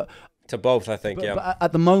both, but to both, I think, yeah. But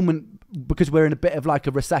at the moment, because we're in a bit of like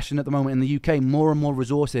a recession at the moment in the UK, more and more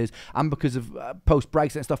resources, and because of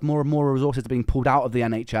post-Brexit and stuff, more and more resources are being pulled out of the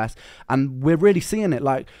NHS, and we're really seeing it.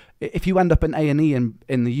 Like, if you end up in A&E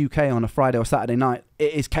in the UK on a Friday or Saturday night,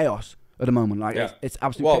 it is chaos at the moment. Like, it's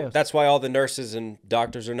absolute chaos. Well, that's why all the nurses and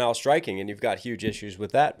doctors are now striking, and you've got huge issues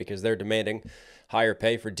with that because they're demanding higher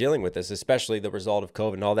pay for dealing with this, especially the result of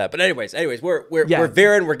COVID and all that. But anyways, we're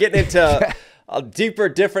veering, we're getting into a deeper,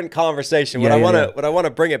 different conversation. What I want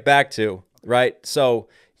to bring it back to, right? So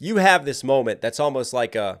you have this moment that's almost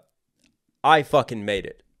like I fucking made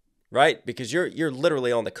it, right? Because you're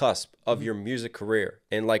literally on the cusp of your music career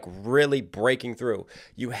and like really breaking through.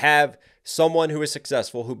 You have someone who is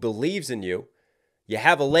successful, who believes in you. You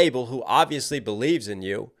have a label who obviously believes in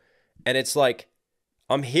you, and it's like,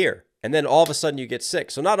 I'm here. And then all of a sudden you get sick.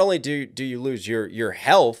 So not only do you lose your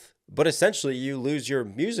health, but essentially you lose your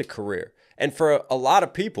music career. And for a lot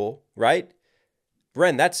of people, right,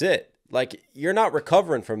 Ren, that's it. Like, you're not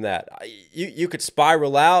recovering from that. You could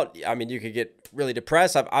spiral out. I mean, you could get really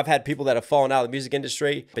depressed. I've had people that have fallen out of the music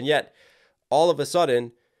industry. And yet, all of a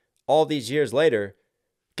sudden, all these years later,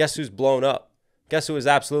 guess who's blown up? Guess who is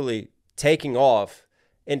absolutely taking off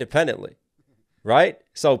independently? Right?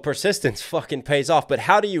 So persistence fucking pays off. But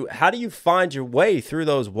how do you find your way through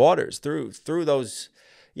those waters, through those,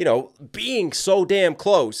 you know, being so damn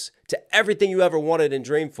close to everything you ever wanted and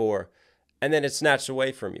dreamed for, and then it's snatched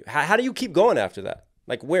away from you? How do you keep going after that?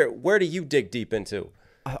 Like, where do you dig deep into?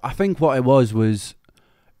 I think what it was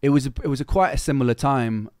it was a quite a similar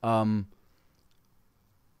time. I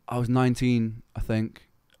was 19, I think,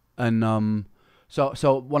 and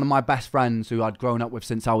so one of my best friends who I'd grown up with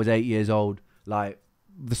since I was 8 years old. Like,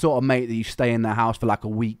 the sort of mate that you stay in their house for like a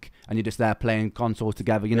week and you're just there playing consoles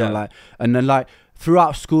together, you know, like, and then like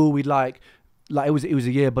throughout school we'd like it was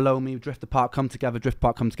a year below me, drift apart, come together,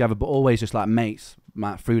 but always just like mates,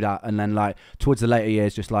 through that. And then like towards the later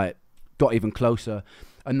years, just like got even closer.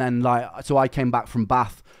 And then like, so I came back from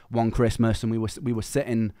Bath one Christmas and we were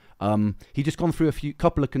sitting, he'd just gone through a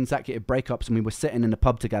couple of consecutive breakups, and we were sitting in a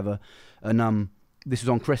pub together, and this was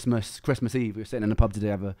on Christmas Eve. We were sitting in a pub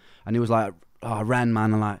together, and he was like, "Oh, Ren,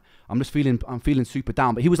 man," and like, I'm feeling super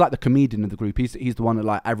down. But he was like the comedian of the group. He's the one that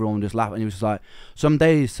like everyone would just laugh. And he was just like, some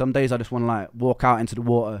days I just want to like walk out into the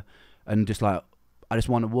water and just like, I just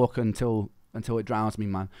want to walk until it drowns me,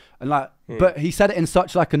 man. And like, but he said it in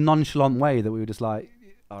such like a nonchalant way that we were just like,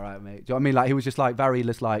 all right, mate. Do you know what I mean? Like, he was just like very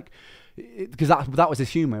just like, because that was his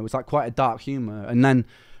humor. It was like quite a dark humor. And then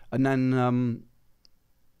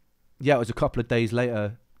yeah, it was a couple of days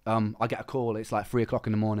later. I get a call. It's like 3 o'clock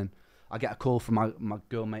in the morning. I get a call from my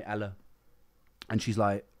girl mate Ella, and she's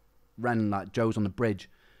like, "Ren, like Joe's on the bridge.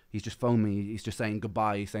 He's just phoned me. He's just saying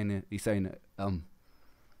goodbye. He's saying he's gonna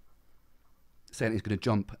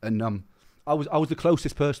jump." And I was the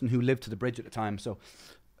closest person who lived to the bridge at the time. So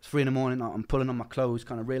it's 3 in the morning. I'm pulling on my clothes,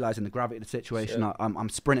 kind of realizing the gravity of the situation. I'm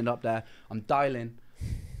sprinting up there. I'm dialing,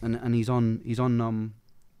 and he's on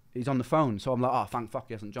the phone. So I'm like, oh, thank fuck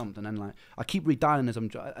he hasn't jumped. And then like, I keep redialing as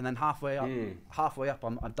I'm, and then halfway up,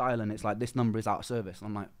 I'm dialing. It's like, this number is out of service. And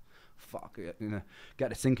I'm like, fuck, you know, get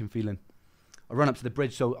the sinking feeling. I run up to the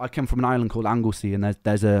bridge. So I come from an island called Anglesey, and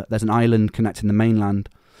there's an island connecting the mainland,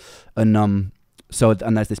 and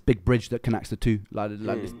there's this big bridge that connects the two, like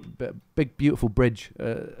this big beautiful bridge,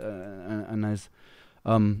 and there's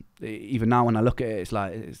even now when I look at it, it's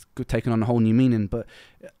like it's taken on a whole new meaning. But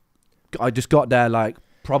I just got there like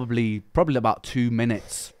probably about 2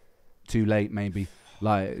 minutes too late, maybe,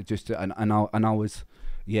 like just and I was,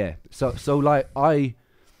 yeah. So like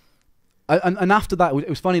and after that it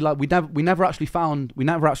was funny, like we never actually found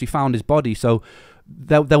his body. So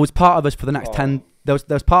there was part of us for the next there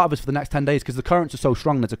was part of us for the next 10 days because the currents are so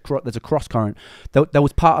strong. There's a cross current. There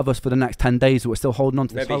was part of us for the next 10 days that were still holding on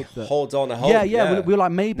to this hope. Holds on to hope. Yeah. We were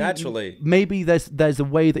like, maybe there's a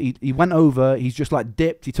way that he went over. He's just like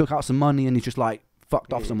dipped. He took out some money and he's just like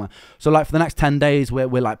fucked off somewhere. So like for the next 10 days, we're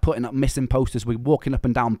like putting up missing posters. We're walking up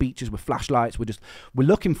and down beaches with flashlights. We're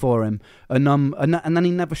looking for him, and then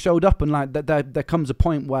he never showed up. And like there comes a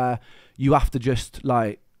point where you have to just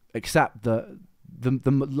like accept that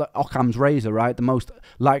the Occam's razor, right? The most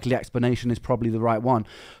likely explanation is probably the right one.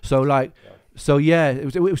 So like. So yeah,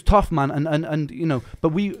 it was tough, man, and you know, but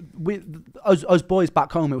we us boys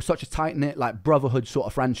back home, it was such a tight knit like brotherhood sort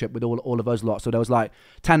of friendship with all of us lot. So there was like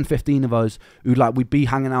 10, 15 of us who like we'd be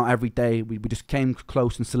hanging out every day. We just came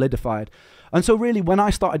close and solidified. And so really, when I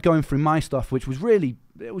started going through my stuff, which was really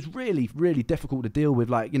difficult to deal with,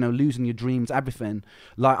 like, you know, losing your dreams, everything.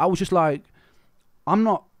 Like I was just like, I'm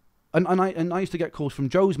not, and I used to get calls from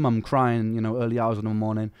Joe's mum crying, you know, early hours in the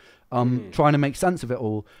morning, trying to make sense of it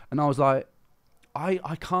all, and I was like.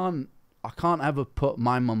 I can't ever put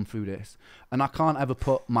my mum through this, and I can't ever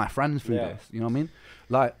put my friends through this. You know what I mean?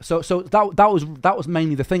 Like, so that was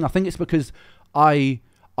mainly the thing. I think it's because I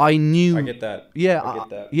knew. I get that. Yeah, I get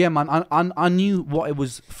that. Yeah, man. I knew what it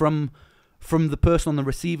was from the person on the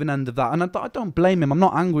receiving end of that, and I don't blame him. I'm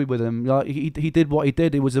not angry with him. Like, he did what he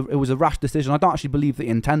did. It was a rash decision. I don't actually believe that he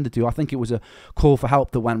intended to. I think it was a call for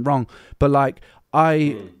help that went wrong. But like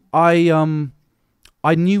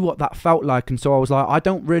I knew what that felt like, and so I was like, I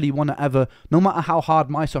don't really want to ever, no matter how hard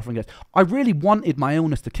my suffering gets, I really wanted my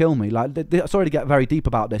illness to kill me. Like, sorry to get very deep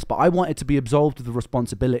about this, but I wanted to be absolved of the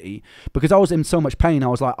responsibility because I was in so much pain. I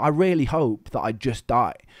was like, I really hope that I just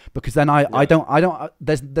die, because then I don't.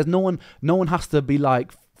 There's no one has to be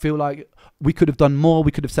like, feel like we could have done more,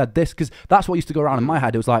 we could have said this, because that's what used to go around in my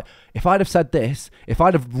head. It was like, if I'd have said this, if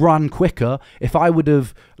I'd have run quicker, if I would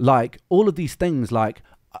have, like, all of these things, like,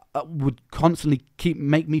 would constantly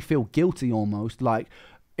make me feel guilty almost. Like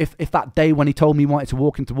if that day when he told me he wanted to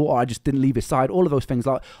walk into water, I just didn't leave his side, all of those things.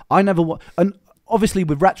 Like I never and obviously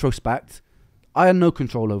with retrospect, I had no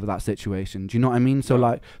control over that situation. Do you know what I mean? So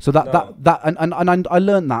like, so that and I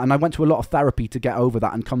learned that, and I went to a lot of therapy to get over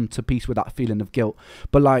that and come to peace with that feeling of guilt.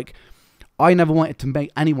 But like, I never wanted to make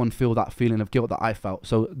anyone feel that feeling of guilt that I felt.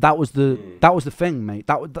 So that was the thing, mate.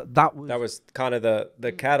 That was kind of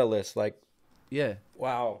the catalyst. Like, yeah.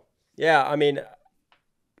 Wow. Yeah, I mean,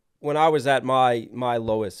 when I was at my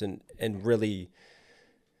lowest and really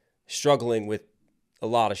struggling with a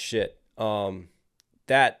lot of shit,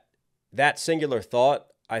 that singular thought,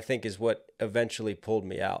 I think, is what eventually pulled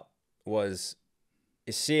me out, is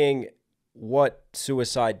seeing what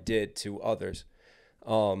suicide did to others.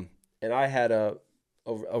 And I had a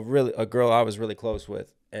girl I was really close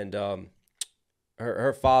with, and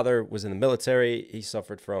her father was in the military. He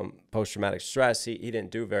suffered from post-traumatic stress. He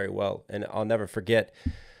didn't do very well. And I'll never forget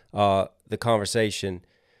the conversation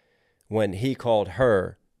when he called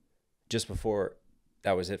her just before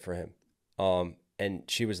that was it for him. And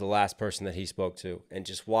she was the last person that he spoke to. And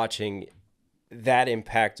just watching that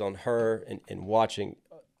impact on her and watching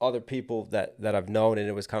other people that I've known. And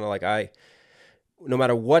it was kind of like, no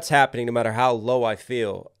matter what's happening, no matter how low I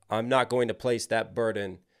feel, I'm not going to place that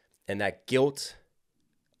burden and that guilt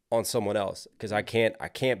on someone else, because I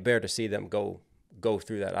can't bear to see them go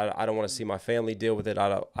through that. I don't want to see my family deal with it. I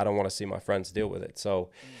don't want to see my friends deal with it. So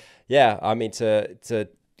yeah, I mean, to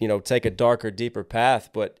you know, take a darker, deeper path,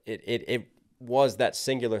 but it was that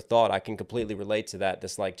singular thought. I can completely relate to that.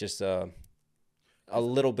 This like just a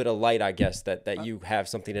little bit of light, I guess, that you have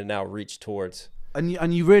something to now reach towards.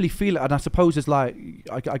 And you really feel it. And I suppose it's like,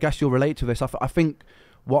 I guess you'll relate to this. I think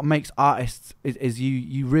what makes artists is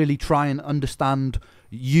you really try and understand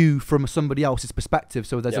you from somebody else's perspective.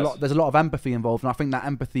 So there's a lot of empathy involved, and I think that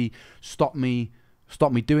empathy stopped me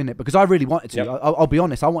doing it, because I really wanted to. Yep. I'll be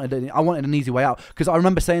honest, I wanted an easy way out, because I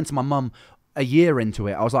remember saying to my mum a year into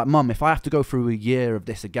it, I was like, Mum, if I have to go through a year of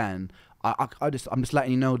this again, I'm just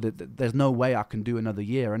letting you know that there's no way I can do another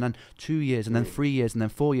year, and then 2 years, and then 3 years, and then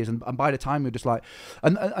 4 years, and by the time you're just like,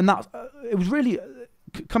 and that it was really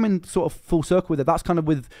coming sort of full circle with it. That's kind of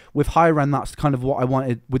with Hi Ren. That's kind of what I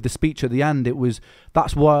wanted with the speech at the end.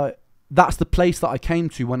 That's the place that I came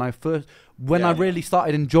to when I really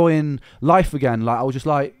started enjoying life again. Like I was just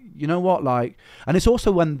like, you know what, like, and it's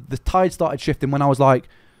also when the tide started shifting, when I was like,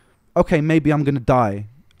 okay, maybe I'm gonna die.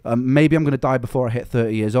 Maybe I'm gonna die before I hit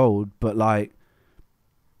 30 years old, but like,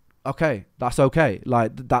 okay, that's okay.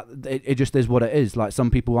 Like that, it just is what it is. Like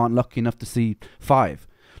some people aren't lucky enough to see 5.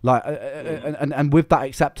 Like, and with that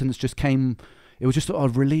acceptance just came, it was just a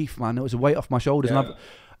relief, man. It was a weight off my shoulders. Yeah.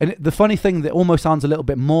 And the funny thing that almost sounds a little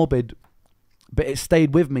bit morbid, but it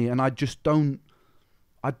stayed with me, and I just don't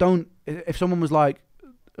I don't. If someone was like,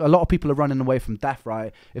 a lot of people are running away from death,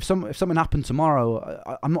 right? If something happened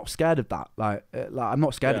tomorrow, I'm not scared of that. Like I'm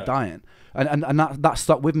not scared of dying, and that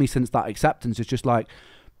stuck with me since that acceptance. It's just like,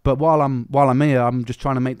 but while I'm here, I'm just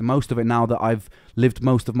trying to make the most of it now that I've lived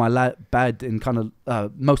most of my bed in kind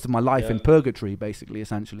of most of my life in purgatory, basically,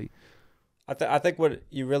 essentially. I think what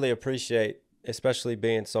you really appreciate, especially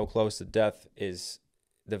being so close to death, is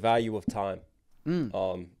the value of time.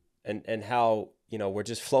 And how, you know, we're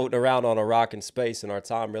just floating around on a rock in space and our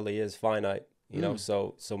time really is finite, you know,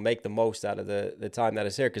 so make the most out of the time that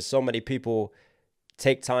is here, because so many people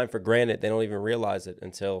take time for granted. They don't even realize it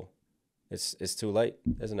until it's too late,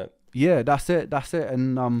 isn't it? Yeah, that's it.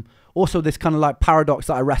 And also this kind of like paradox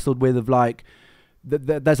that I wrestled with of like,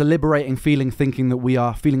 there's a liberating feeling thinking that we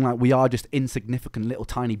are feeling like we are just insignificant little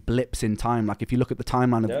tiny blips in time. Like if you look at the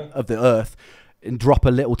timeline of the Earth and drop a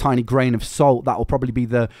little tiny grain of salt, that will probably be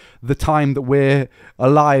the time that we're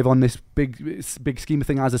alive on this big scheme of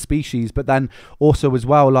thing as a species. But then also as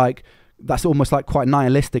well, like that's almost like quite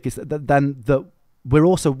nihilistic, is that we're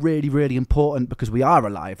also really, really important because we are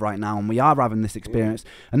alive right now and we are having this experience.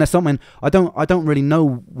 And there's something, I don't really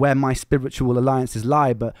know where my spiritual alliances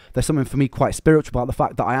lie, but there's something for me quite spiritual about the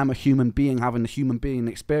fact that I am a human being having the human being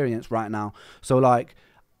experience right now. So like,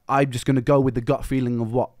 I'm just going to go with the gut feeling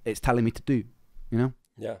of what it's telling me to do, you know?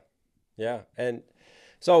 Yeah. And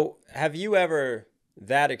so have you ever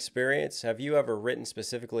written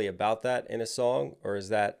specifically about that in a song, or is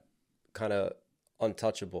that kind of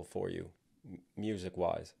untouchable for you? Music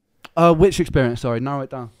wise, which experience? Sorry, narrow it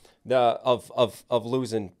down. Of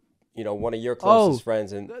losing, you know, one of your closest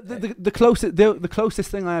friends, and the closest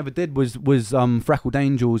thing I ever did was Freckled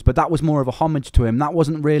Angels, but that was more of a homage to him. That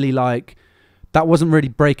wasn't really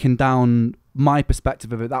breaking down my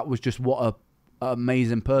perspective of it. That was just what a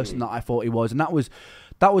amazing person that I thought he was, and that was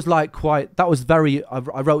very. I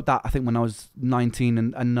wrote that I think when I was 19,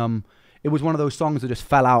 and it was one of those songs that just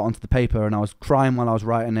fell out onto the paper, and I was crying while I was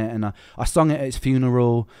writing it, and I sung it at his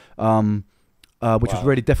funeral, which was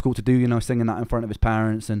really difficult to do, you know, singing that in front of his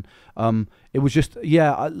parents, and it was just,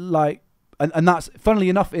 and that's, funnily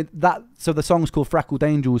enough, so the song's called Freckled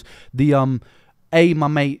Angels. My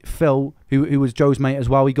mate Phil, who was Joe's mate as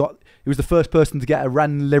well, he was the first person to get a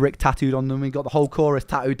Ren lyric tattooed on them. He got the whole chorus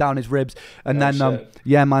tattooed down his ribs. And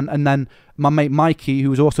and then my mate Mikey, who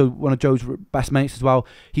was also one of Joe's best mates as well,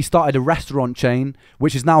 he started a restaurant chain,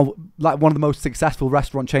 which is now like one of the most successful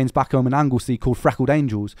restaurant chains back home in Anglesey, called Freckled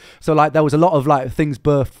Angels. So like there was a lot of like things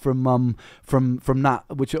birthed from that,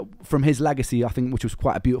 which from his legacy, I think, which was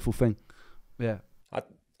quite a beautiful thing. Yeah.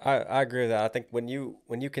 I agree with that. I think when you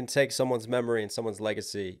can take someone's memory and someone's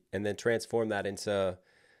legacy and then transform that into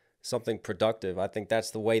something productive, I think that's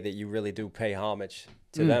the way that you really do pay homage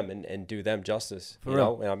to them and do them justice. You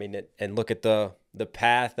know, and I mean, and look at the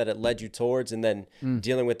path that it led you towards, and then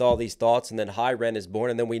dealing with all these thoughts, and then Hi Ren is born,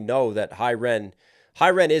 and then we know that Hi Ren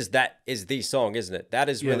is the song, isn't it? That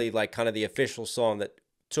is really like kind of the official song that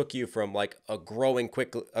took you from like a growing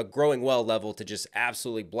well level to just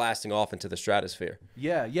absolutely blasting off into the stratosphere.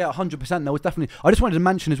 Yeah, 100%. There was definitely. I just wanted to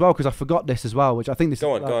mention as well, because I forgot this as well, which I think this.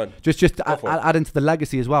 Go on. Just to add into the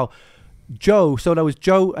legacy as well. Joe. So there was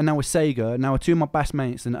Joe, and now was Sega. Now were two of my best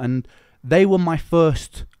mates, and they were my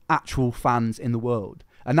first actual fans in the world.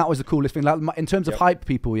 And that was the coolest thing. Like, in terms of hype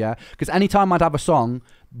people, because anytime I'd have a song,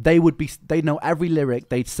 they'd know every lyric,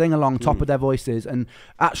 they'd sing along top of their voices. And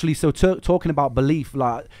actually, so talking about belief,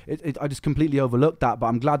 like I just completely overlooked that, but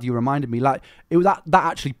I'm glad you reminded me. Like it was that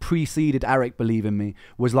actually preceded Eric believing me,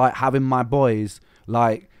 was like having my boys,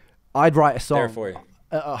 like I'd write a song there for you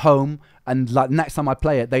at home, and like next time I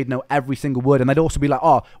play it, they'd know every single word, and they'd also be like,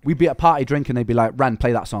 oh, we'd be at a party drinking, they'd be like, Ren,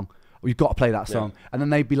 play that song. You've got to play that song. And then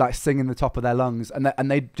they'd be like singing the top of their lungs, and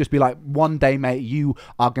they'd just be like, one day, mate, you're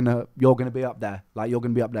gonna be up there. Like you're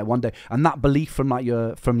gonna be up there one day. And that belief from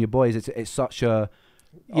your boys, it's such a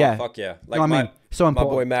Oh, fuck yeah. Like, you know what I mean? So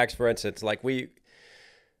important. My boy Max, for instance, like we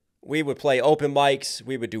would play open mics,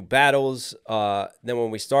 we would do battles. Then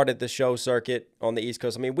when we started the show circuit on the East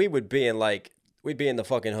Coast, I mean, we'd be in the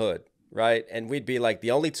fucking hood, right? And we'd be like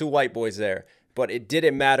the only two white boys there. But it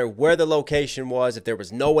didn't matter where the location was, if there was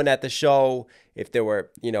no one at the show, if there were,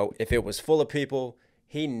 if it was full of people.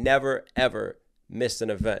 He never, ever missed an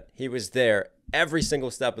event. He was there every single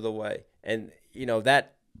step of the way. And,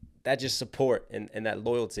 that just support and that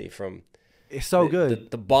loyalty from... It's so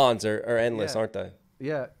good. The bonds are endless, aren't they?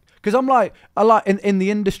 Yeah. Because I like in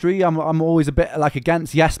the industry, I'm always a bit like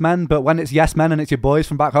against yes men, but when it's yes men and it's your boys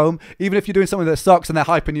from back home, even if you're doing something that sucks and they're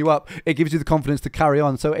hyping you up, it gives you the confidence to carry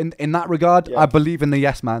on. So in that regard, I believe in the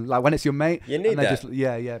yes man. Like when it's your mate, you need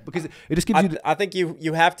that. Because it just gives you. I think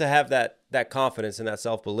you have to have that confidence and that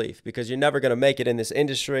self-belief, because you're never going to make it in this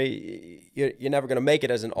industry. You're never going to make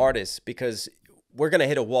it as an artist, because we're going to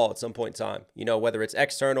hit a wall at some point in time. You know, whether it's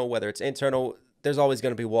external, whether it's internal, there's always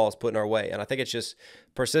going to be walls put in our way. And I think it's just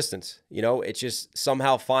persistence. You know, it's just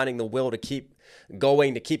somehow finding the will to keep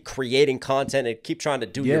going, to keep creating content and keep trying to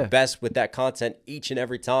do your best with that content each and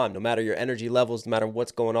every time, no matter your energy levels, no matter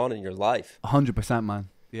what's going on in your life. 100%, man.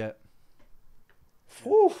 Yeah.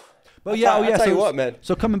 Whew. Well, yeah, I'll tell you what, man.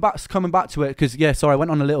 So coming back to it, because sorry, I went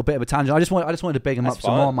on a little bit of a tangent. I just wanted to big him up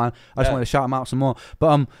some more, man. I just wanted to shout him out some more.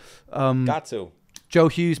 But got to. Joe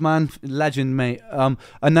Hughes, man, legend, mate. And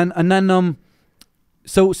then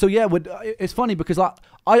so yeah, it's funny because like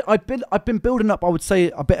I've been building up, I would say,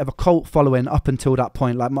 a bit of a cult following up until that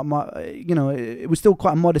point. Like my you know, it was still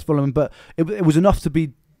quite a modest following, but it was enough to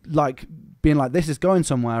be like being like, this is going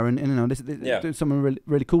somewhere, and you know, this doing something really,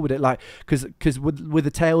 really cool with it. Like because with the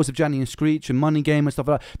tales of Jenny and Screech and Money Game and stuff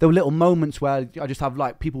like that, there were little moments where I just have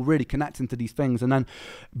like people really connecting to these things,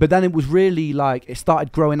 but then it was really like it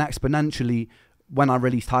started growing exponentially when I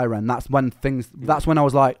released Hi Ren. That's when I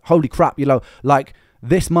was like, holy crap, you know, like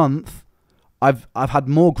this month I've had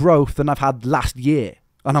more growth than I've had last year,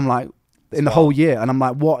 and I'm like in the whole year, and I'm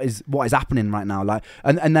like, what is happening right now? Like,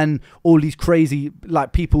 and then all these crazy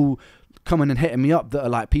like people coming and hitting me up that are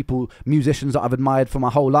like musicians that I've admired for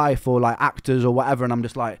my whole life, or like actors or whatever, and I'm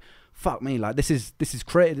just like, fuck me, like this is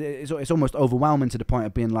crazy. It's almost overwhelming to the point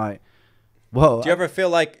of being like, whoa. Do you ever feel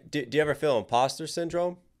like do you ever feel imposter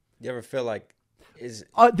syndrome? Do you ever feel like is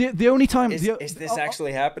the only time is this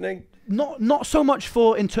actually happening? Not so much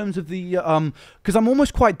in terms of the because I'm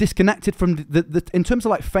almost quite disconnected from the in terms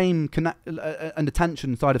of like fame and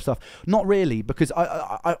attention side of stuff. Not really, because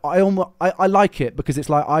I like it, because it's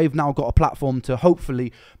like I've now got a platform to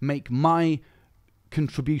hopefully make my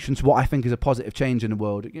contribution to what I think is a positive change in the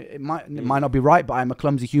world. It might not be right, but I'm a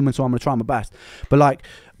clumsy human, so I'm gonna try my best. But like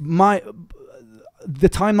the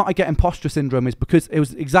time that I get imposter syndrome is because it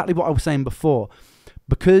was exactly what I was saying before,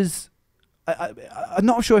 because I'm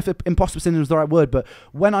not sure if imposter syndrome is the right word, but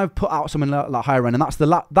when I've put out something like Hi Ren, and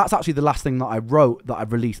that's actually the last thing that I wrote that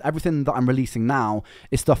I've released. Everything that I'm releasing now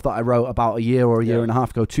is stuff that I wrote about a year or a year and a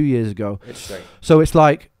half ago, 2 years ago. Interesting. So it's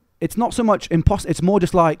like, it's not so much imposter, it's more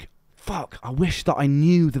just like, fuck, I wish that I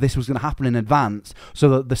knew that this was going to happen in advance, so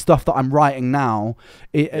that the stuff that I'm writing now,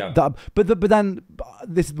 but then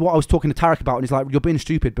this is what I was talking to Tarek about, and he's like, you're being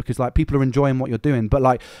stupid because like people are enjoying what you're doing, but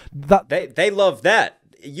like that they love that.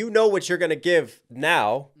 You know what you're going to give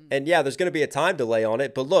now, and yeah, there's going to be a time delay on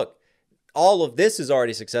it, but look, all of this is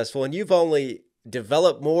already successful, and you've only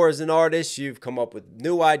developed more as an artist. You've come up with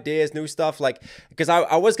new ideas, new stuff. Like, because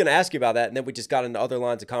I was going to ask you about that, and then we just got into other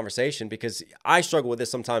lines of conversation, because I struggle with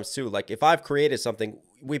this sometimes too. Like, if I've created something,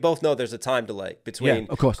 we both know there's a time delay between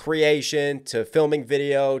creation to filming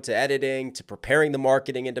video to editing to preparing the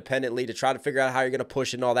marketing independently to try to figure out how you're going to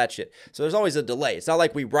push it and all that shit. So there's always a delay. It's not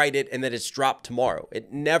like we write it and then it's dropped tomorrow.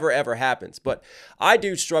 It never ever happens. But I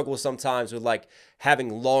do struggle sometimes with like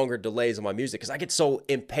having longer delays on my music, because I get so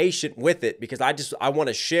impatient with it, because I want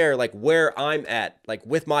to share like where I'm at, like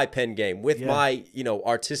with my pen game, with my, you know,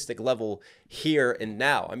 artistic level here and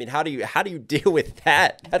now. I mean, how do you deal with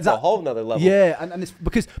that? That's a whole nother level. Yeah, and it's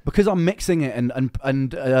because I'm mixing it and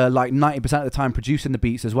like 90% of the time producing the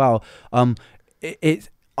beats as well.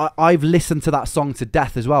 I've listened to that song to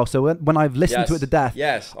death as well. So when I've listened to it to death,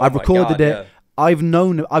 I've recorded it. I've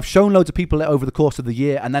shown loads of people it over the course of the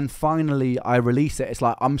year, and then finally I release it. It's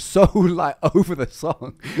like I'm so like over the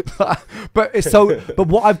song, but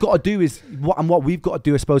what I've got to do is what we've got to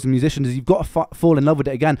do, I suppose, as musicians, is you've got to fall in love with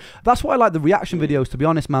it again. That's why I like the reaction videos, to be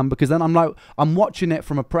honest, man, because then I'm watching it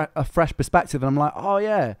from a fresh perspective, and I'm like, oh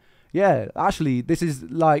yeah, actually, this is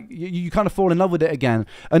like you kind of fall in love with it again,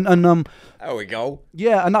 and there we go.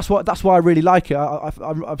 Yeah, and that's why I really like it.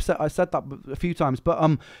 I've said that a few times,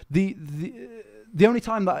 but the only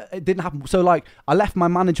time that it didn't happen, so like I left my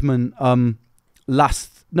management it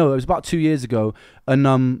was about 2 years ago, and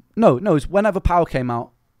it was whenever Power came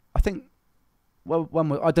out. I think, well,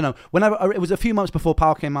 I don't know, whenever it was a few months before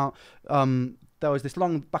Power came out. There was this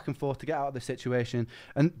long back and forth to get out of the situation,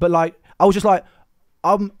 but like I was just like,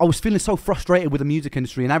 I was feeling so frustrated with the music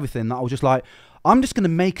industry and everything that I was just like, I'm just going to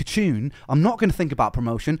make a tune. I'm not going to think about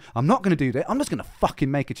promotion. I'm not going to do that. I'm just going to fucking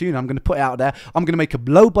make a tune. I'm going to put it out there. I'm going to make a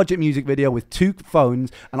low budget music video with 2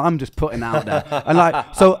 phones and I'm just putting it out there. And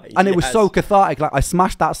like, so, and it was so cathartic. Like I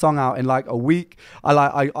smashed that song out in like a week.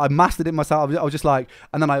 I mastered it myself. I was just like,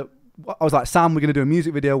 and then I was like, Sam, we're going to do a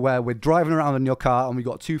music video where we're driving around in your car and we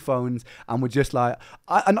got 2 phones and we're just like,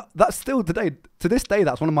 and that's still to this day,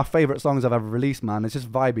 that's one of my favorite songs I've ever released, man. It's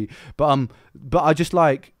just vibey. But I just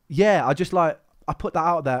like, yeah, I put that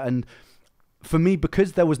out there, and for me,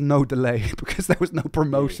 because there was no delay, because there was no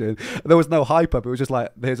promotion, there was no hype up, it was just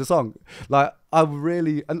like, here's a song. Like, I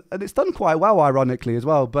really, and it's done quite well, ironically, as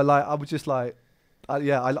well. But like, I was just like, I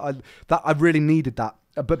really needed that.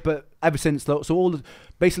 But ever since, so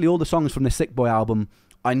basically all the songs from the Sick Boy album,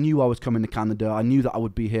 I knew I was coming to Canada. I knew that I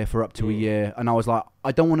would be here for up to a year. And I was like,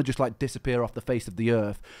 I don't want to just like disappear off the face of the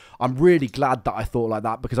earth. I'm really glad that I thought like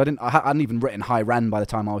that, because I hadn't even written Hi Ren by the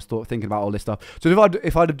time I was thinking about all this stuff. So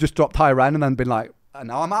if I'd have just dropped Hi Ren and then been like, and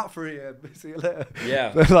now I'm out for a year, see you later.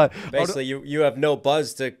 Yeah. Like, basically, you have no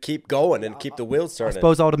buzz to keep going and keep the wheels turning. I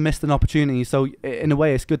suppose I would have missed an opportunity. So in a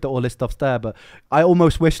way, it's good that all this stuff's there. But I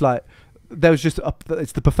almost wish like, there was just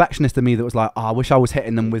it's the perfectionist in me that was like, I wish I was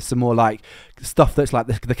hitting them with some more like stuff that's like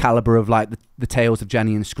the caliber of like the Tales of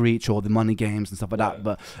Jenny and Screech or the Money Games and stuff like that.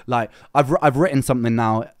 But like I've written something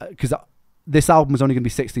now, because this album was only going to be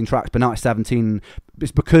 16 tracks, but now it's 17.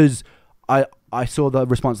 It's because I saw the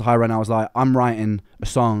response to Hi Ren. I was like, I'm writing a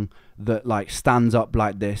song that like stands up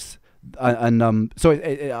like this. So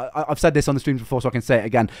I've said this on the streams before, so I can say it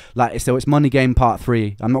again. Like, so it's Money Game Part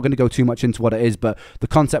 3. I'm not going to go too much into what it is, but the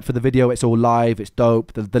concept for the video, it's all live, it's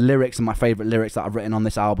dope. The lyrics are my favorite lyrics that I've written on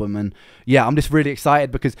this album, and yeah, I'm just really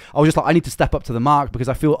excited because I was just like, I need to step up to the mark because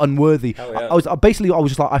I feel unworthy. Yeah. I was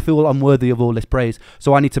just like, I feel unworthy of all this praise,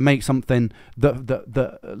 so I need to make something that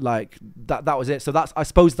was it. So I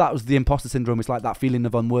suppose that was the imposter syndrome. It's like that feeling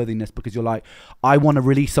of unworthiness, because you're like, I want to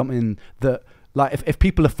release something that, like, if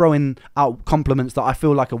people are throwing out compliments that I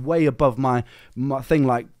feel like are way above my thing,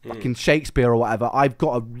 like fucking Shakespeare or whatever, I've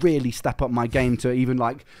got to really step up my game to even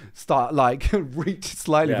like start like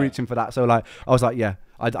reaching for that. So like, I was like, yeah,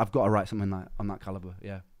 I've got to write something like on that caliber.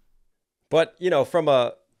 Yeah. But you know, from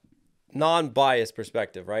a non-biased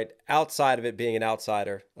perspective, right, outside of it being an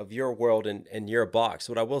outsider of your world and your box,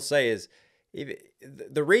 what I will say is,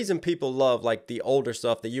 the reason people love like the older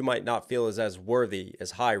stuff that you might not feel is as worthy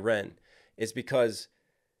as Hi Ren is because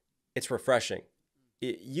it's refreshing.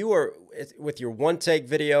 You are, with your one-take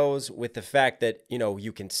videos, with the fact that, you know,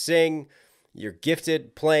 you can sing, you're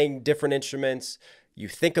gifted playing different instruments, you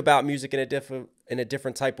think about music in a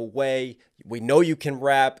different type of way. We know you can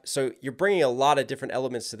rap, so you're bringing a lot of different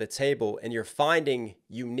elements to the table, and you're finding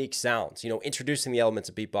unique sounds, you know, introducing the elements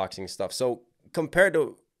of beatboxing and stuff. So compared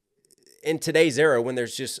to in today's era, when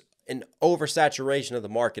there's just an oversaturation of the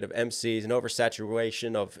market of MCs, an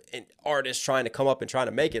oversaturation of artists trying to come up and trying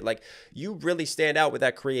to make it, like, you really stand out with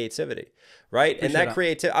that creativity, right? And that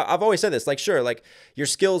creativity, I've always said this, like, sure, like, your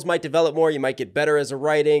skills might develop more, you might get better as a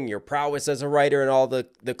writing, your prowess as a writer, and all the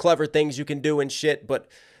clever things you can do and shit, but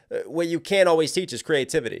what you can't always teach is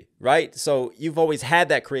creativity, right? So you've always had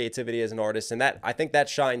that creativity as an artist, and that, I think that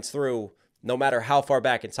shines through no matter how far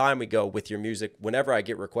back in time we go with your music. Whenever I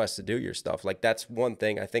get requests to do your stuff, like, that's one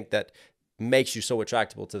thing I think that makes you so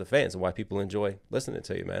attractable to the fans and why people enjoy listening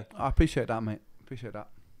to you, man. I appreciate that, mate. Appreciate that.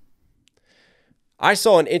 I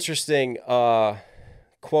saw an interesting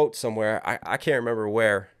quote somewhere. I can't remember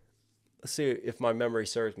where. Let's see if my memory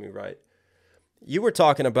serves me right. You were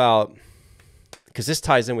talking about, because this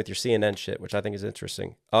ties in with your CNN shit, which I think is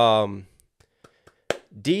interesting.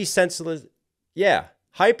 Yeah.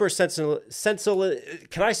 Can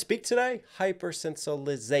I speak today?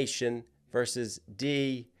 Hypersensitization versus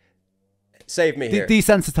save me here.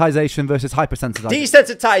 Desensitization versus hypersensitization.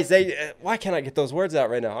 Desensitization. Why can't I get those words out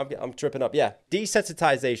right now? I'm tripping up. Yeah.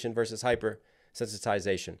 Desensitization versus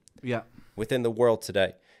hypersensitization. Yeah. Within the world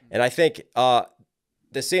today. And I think the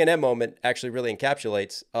CNN moment actually really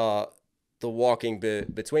encapsulates the walking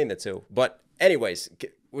between the two. But anyways,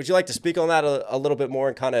 would you like to speak on that a little bit more,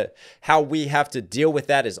 and kind of how we have to deal with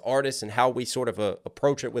that as artists and how we sort of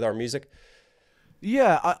approach it with our music?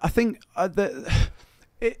 Yeah, I think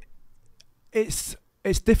it's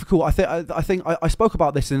difficult. I think I spoke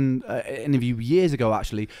about this in an interview years ago.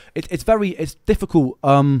 Actually, it's difficult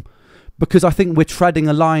because I think we're treading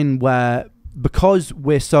a line where, because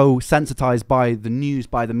we're so sensitized by the news,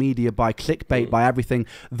 by the media, by clickbait, by everything,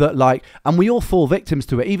 that like, and we all fall victims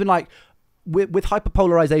to it. Even like, with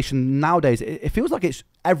hyperpolarization nowadays, it feels like it's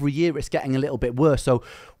every year it's getting a little bit worse. So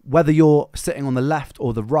whether you're sitting on the left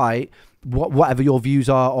or the right, whatever your views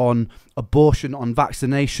are on abortion, on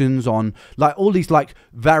vaccinations, on like all these like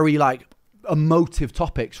very like emotive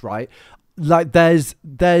topics, right? Like there's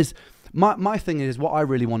my thing is, what I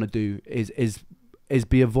really want to do is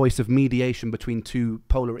be a voice of mediation between two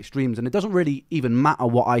polar extremes. And it doesn't really even matter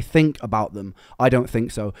what I think about them. I don't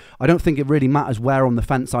think so. I don't think it really matters where on the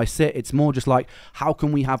fence I sit. It's more just like, how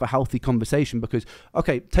can we have a healthy conversation? Because,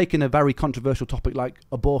 okay, taking a very controversial topic like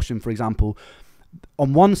abortion, for example,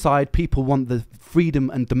 on one side, people want the freedom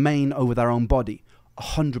and domain over their own body.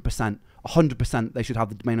 100%. 100% they should have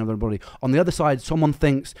the domain of their body. On the other side, someone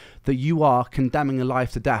thinks that you are condemning a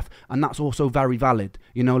life to death, and that's also very valid.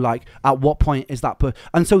 You know, like, at what point is that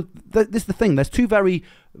and so this is the thing. There's two very,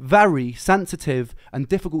 very sensitive and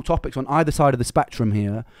difficult topics on either side of the spectrum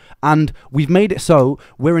here, and we've made it so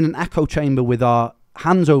we're in an echo chamber with our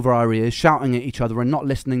hands over our ears, shouting at each other and not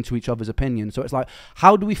listening to each other's opinions. So it's like,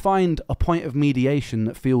 how do we find a point of mediation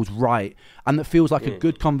that feels right and that feels like a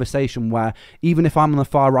good conversation, where even if I'm on the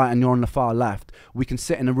far right and you're on the far left, we can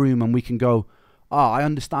sit in a room and we can go, I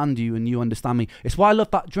understand you and you understand me. It's why I love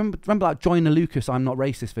that. Do you remember that Joyner Lucas I'm Not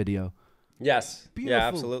Racist video? Yes. Beautiful. Yeah,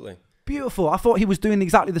 absolutely. Beautiful. I thought he was doing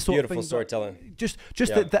exactly the sort of thing. Beautiful storytelling. Just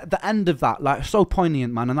the end of that, like, so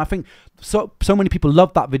poignant, man. And I think so many people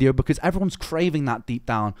love that video because everyone's craving that deep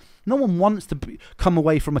down. No one wants to come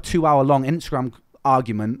away from a 2-hour long Instagram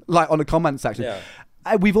argument like on the comment section.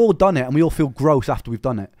 Yeah. We've all done it, and we all feel gross after we've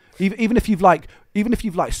done it. Even if you've like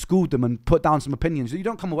schooled them and put down some opinions, you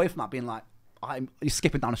don't come away from that being like, you're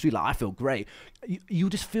skipping down the street like, I feel great. You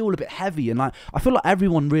just feel a bit heavy, and like, I feel like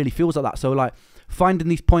everyone really feels like that. So like, finding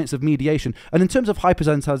these points of mediation. And in terms of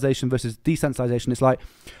hypersensitization versus desensitization, it's like,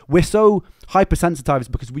 we're so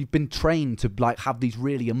hypersensitized because we've been trained to like have these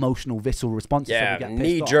really emotional, visceral responses. Yeah, so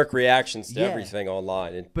knee-jerk reactions to everything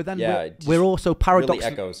online. And but then we're also paradoxically...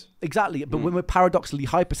 Really echoes. Exactly, but when we're paradoxically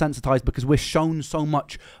hypersensitized because we're shown so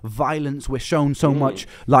much violence, we're shown so much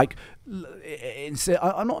like...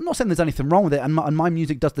 I'm not saying there's anything wrong with it, and my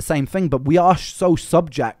music does the same thing, but we are so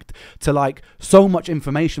subject to like so much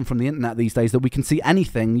information from the internet these days that we can see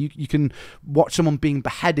anything. You can watch someone being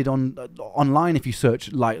beheaded online if you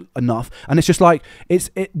search like enough, and it's just like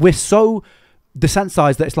we're so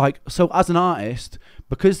desensitized that it's like, so as an artist,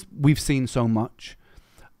 because we've seen so much,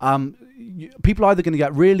 people are either going to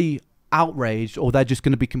get really outraged or they're just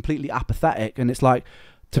going to be completely apathetic, and it's like,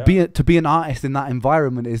 to be an artist in that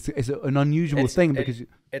environment is an unusual thing, because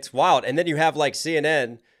it's wild. And then you have like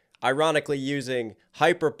CNN ironically using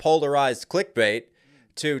hyper polarized clickbait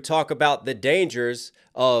to talk about the dangers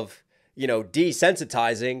of, you know,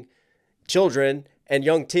 desensitizing children and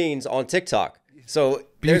young teens on TikTok. So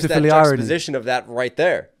there's that juxtaposition of that right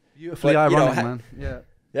there. Beautifully ironic, man.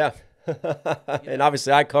 Yeah. And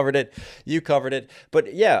obviously I covered it, you covered it,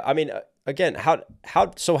 but yeah, I mean, again, how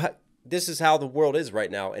this is how the world is right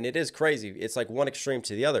now, and it is crazy. It's like one extreme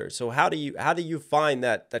to the other. So how do you find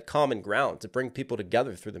that common ground to bring people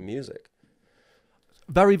together through the music?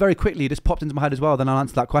 Very, very quickly, this popped into my head as well. Then I'll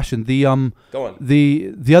answer that question. Go on.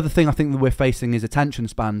 The other thing I think that we're facing is attention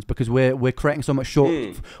spans, because we're creating so much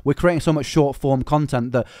short form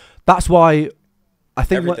content that's why I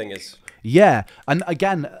think everything is. Yeah, and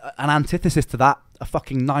again, an antithesis to that, a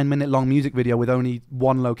fucking 9-minute long music video with only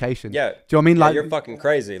one location. Yeah. Do you know what I mean? Yeah, like, you're fucking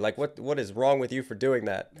crazy. Like, what is wrong with you for doing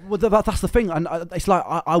that? Well, that's the thing, and it's like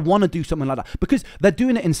I want to do something like that, because they're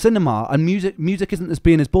doing it in cinema, and music isn't as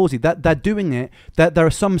being as ballsy. They're doing it. There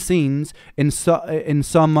are some scenes in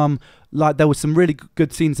some like, there was some really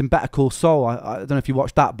good scenes in Better Call Saul. I don't know if you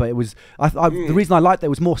watched that, but it was the reason I liked it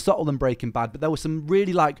was more subtle than Breaking Bad, but there was some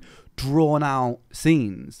really like drawn out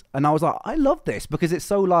scenes, and I was like, I love this because it's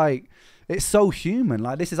so like, it's so human.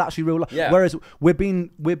 Like, this is actually real life. Yeah. Whereas we're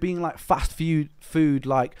being like fast food,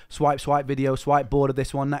 like swipe video, swipe board of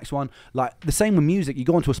this one, next one. Like the same with music. You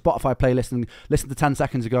go onto a Spotify playlist and listen to 10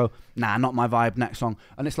 seconds and go, nah, not my vibe, next song.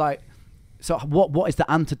 And it's like, so what is the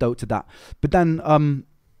antidote to that? But then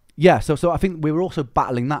so I think we were also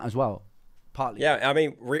battling that as well. Partly. Yeah, I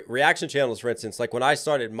mean, reaction channels, for instance, like when I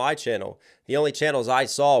started my channel, the only channels I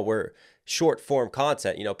saw were short form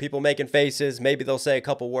content. You know, people making faces, maybe they'll say a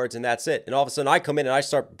couple words and that's it. And all of a sudden I come in and I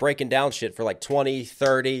start breaking down shit for like 20,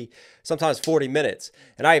 30, sometimes 40 minutes.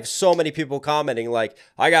 And I have so many people commenting like,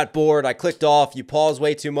 I got bored, I clicked off, you pause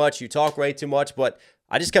way too much, you talk way too much, but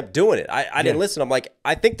I just kept doing it. I didn't listen. I'm like,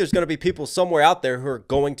 I think there's going to be people somewhere out there who are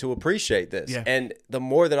going to appreciate this. Yeah. And the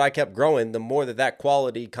more that I kept growing, the more that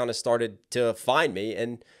quality kind of started to find me.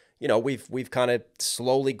 And you know, we've kind of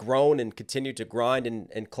slowly grown and continued to grind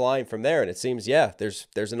and climb from there. And it seems, there's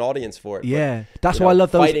an audience for it. Yeah, but, that's why I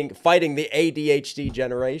love those. Fighting the ADHD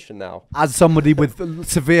generation now. As somebody with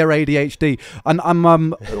severe ADHD, and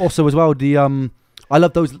I'm also as well I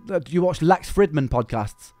love those. Do you watch Lex Fridman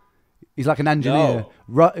podcasts? He's like an engineer.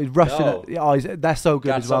 Russian. No. They're so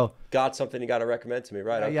good as well. Got something you got to recommend to me,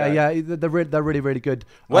 right? Okay. Yeah. They're really, really good.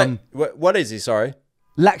 What is he? Sorry.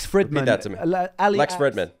 Lex Fridman. Repeat that to me. Lex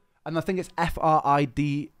Fridman. And I think it's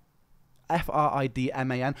Fridman.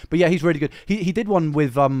 But yeah, he's really good. He did one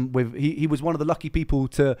with he was one of the lucky people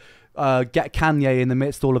to get Kanye in the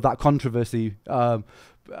midst of all of that controversy.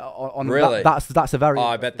 Really? That's a very. Oh,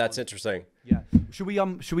 I bet that's interesting. Yeah. Should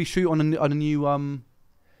we shoot on a new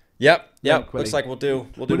Yep. Looks like we'll do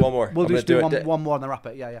one more. We'll just do one more and then wrap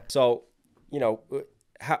it. Yeah. So, you know,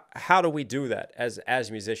 how do we do that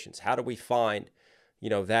as musicians? How do we find,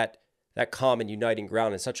 you know, that common uniting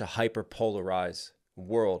ground in such a hyper polarized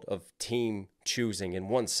world of team choosing and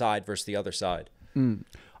one side versus the other side?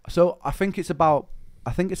 So I think it's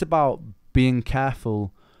about being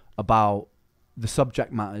careful about the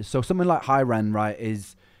subject matters. So something like Hi Ren, right,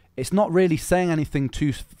 it's not really saying anything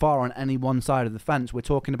too far on any one side of the fence. We're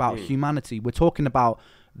talking about humanity. We're talking about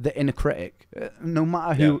the inner critic. No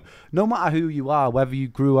matter who you are, whether you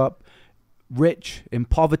grew up rich, in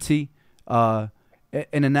poverty,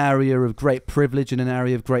 in an area of great privilege, in an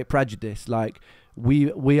area of great prejudice, like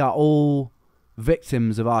we are all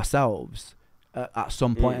victims of ourselves at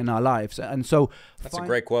some point in our lives. And so that's a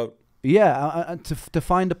great quote. Yeah, and to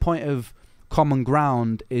find a point of common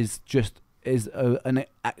ground is an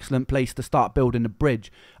excellent place to start building a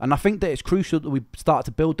bridge. And I think that it's crucial that we start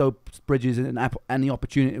to build those bridges in any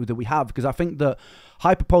opportunity that we have, because I think that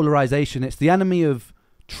hyperpolarization, it's the enemy of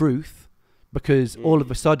truth, because all of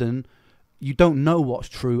a sudden you don't know what's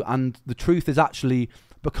true, and the truth is actually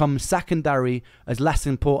becomes secondary as less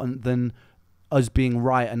important than us being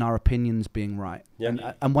right and our opinions being right.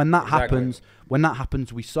 Yeah. And when that happens,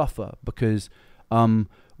 we suffer, because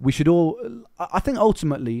we should all, I think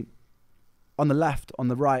ultimately, on the left, on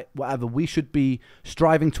the right, whatever, we should be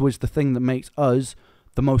striving towards the thing that makes us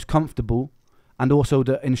the most comfortable, and also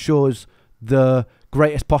that ensures the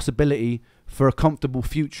greatest possibility for a comfortable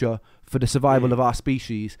future for the survival of our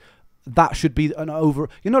species. That should be like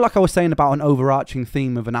I was saying about an overarching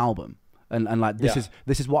theme of an album, and like this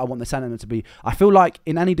is what I want the sentiment to be. I feel like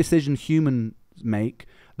in any decision humans make,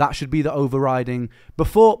 that should be the overriding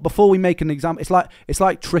before we make an example. It's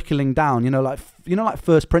like trickling down, like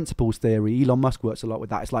first principles theory. Elon Musk works a lot with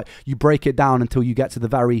that. It's like you break it down until you get to the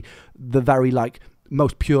very like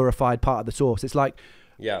most purified part of the source. It's like,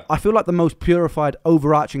 I feel like the most purified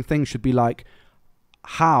overarching thing should be like,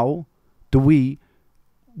 how do we,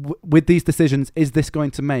 with these decisions, is this going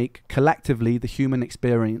to make collectively the human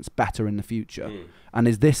experience better in the future? And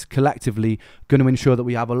is this collectively going to ensure that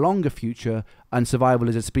we have a longer future and survival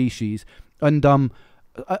as a species? And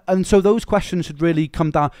so those questions should really come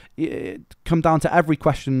down to every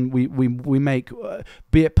question we make,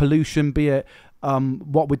 be it pollution, be it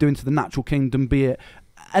what we're doing to the natural kingdom, be it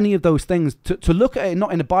any of those things, to look at it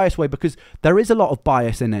not in a biased way, because there is a lot of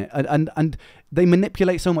bias in it, and they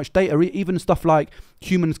manipulate so much data. Even stuff like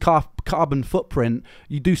humans' carbon footprint,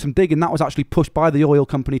 you do some digging, that was actually pushed by the oil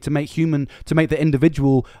company to make the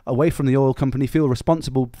individual away from the oil company feel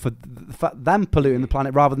responsible for them polluting the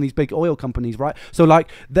planet rather than these big oil companies, right? So like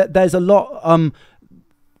there's a lot.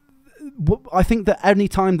 I think that any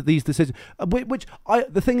time that these decisions,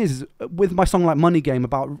 the thing is with my song like Money Game,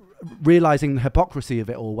 about realizing the hypocrisy of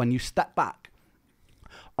it all, when you step back,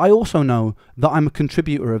 I also know that I'm a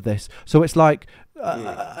contributor of this. So it's like,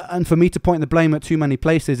 and for me to point the blame at too many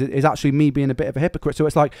places is actually me being a bit of a hypocrite. So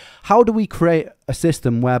it's like, how do we create a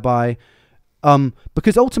system whereby,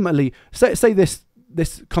 because ultimately, say this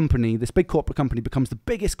company, this big corporate company, becomes the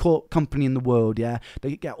biggest company in the world. Yeah,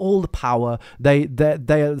 they get all the power. They're at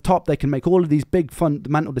the top. They can make all of these big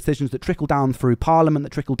fundamental decisions that trickle down through parliament,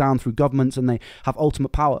 that trickle down through governments, and they have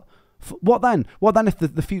ultimate power. What then? What then if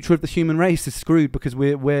the future of the human race is screwed because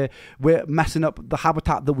we're messing up the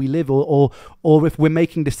habitat that we live, or if we're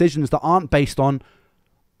making decisions that aren't based on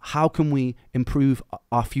how can we improve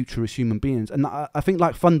our future as human beings? And I think,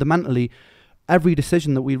 like, fundamentally, every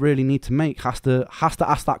decision that we really need to make has to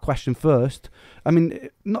ask that question first. I mean,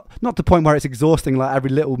 not to the point where it's exhausting, like every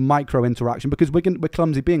little micro interaction, because we're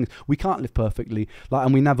clumsy beings. We can't live perfectly,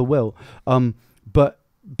 and we never will. But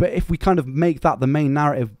if we kind of make that the main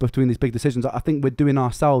narrative between these big decisions, I think we're doing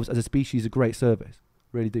ourselves as a species a great service.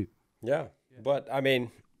 Really do. Yeah. But I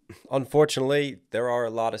mean, unfortunately, there are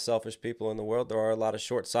a lot of selfish people in the world. There are a lot of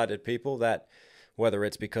short-sighted people that, whether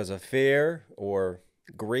it's because of fear or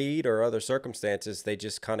greed or other circumstances, they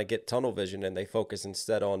just kind of get tunnel vision and they focus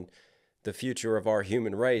instead on the future of our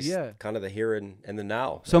human race, kind of the here and the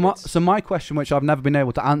now. So my question, which I've never been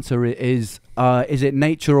able to answer, is it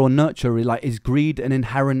nature or nurture? Like, is greed an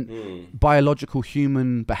inherent biological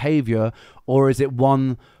human behavior, or is it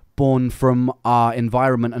one born from our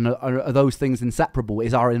environment? And are those things inseparable?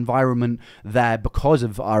 Is our environment there because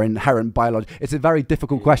of our inherent biology? It's a very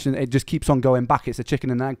difficult question. It just keeps on going back. It's a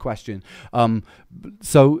chicken and egg question. But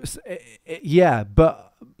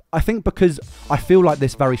I think because I feel like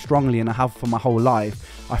this very strongly, and I have for my whole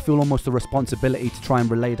life, I feel almost a responsibility to try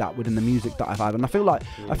and relay that within the music that I've had. And I feel like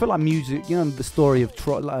music, you know, the story of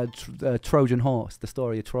Trojan horse, the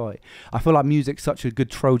story of Troy. I feel like music's such a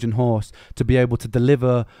good Trojan horse to be able to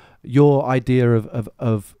deliver your idea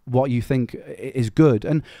of what you think is good.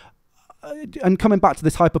 And coming back to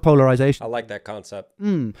this hyperpolarization, I like that concept.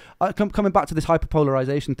 Coming back to this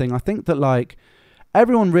hyperpolarization thing, I think that like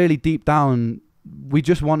everyone really deep down, we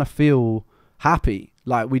just want to feel happy.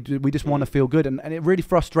 Like we just want to feel good, and it really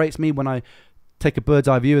frustrates me when I take a bird's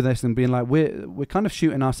eye view of this and being like, we're kind of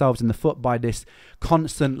shooting ourselves in the foot by this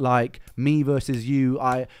constant like me versus you.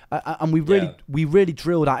 And we really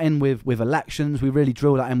drill that in with elections. We really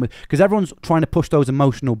drill that in with, because everyone's trying to push those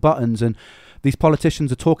emotional buttons, and these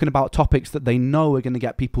politicians are talking about topics that they know are going to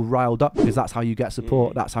get people riled up, because that's how you get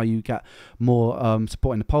support. That's how you get more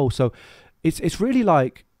support in the polls. So it's really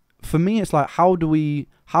like, for me, it's like, how do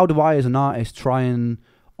I as an artist try and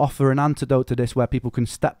offer an antidote to this, where people can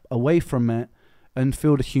step away from it and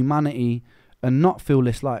feel the humanity and not feel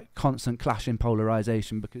this like constant clashing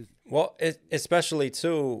polarization? Because, well, especially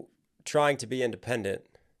too, trying to be independent,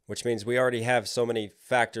 which means we already have so many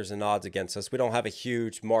factors and odds against us. We don't have a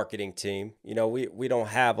huge marketing team. You know, we don't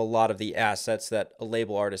have a lot of the assets that a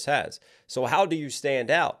label artist has. So how do you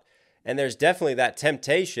stand out? And there's definitely that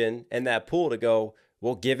temptation and that pull to go,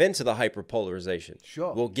 we'll give in to the hyperpolarization.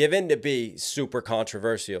 Sure. We'll give in to be super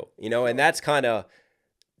controversial, you know, and that's kind of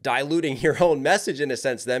diluting your own message in a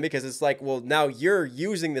sense then, because it's like, well, now you're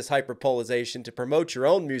using this hyperpolarization to promote your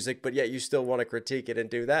own music, but yet you still want to critique it and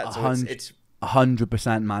do that. So it's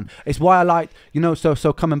 100%, man. It's why I like, you know, so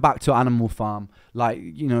coming back to Animal Farm, like,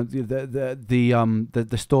 you know,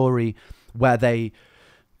 the story where they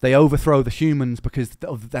overthrow the humans because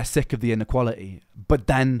they're sick of the inequality, but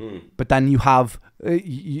then you have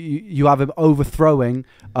him overthrowing,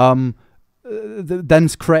 then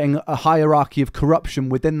creating a hierarchy of corruption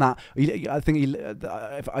within that. I think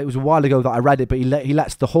it was a while ago that I read it, but he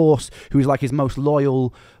lets the horse, who is like his most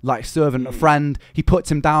loyal like servant, a friend, he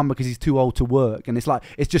puts him down because he's too old to work, and it's like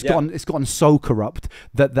it's gotten so corrupt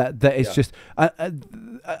that it's just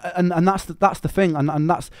and that's the thing, and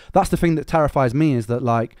that's the thing that terrifies me, is that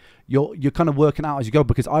like you're kind of working out as you go,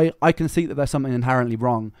 because I can see that there's something inherently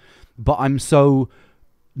wrong, but I'm so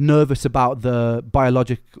nervous about the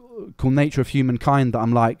biological nature of humankind that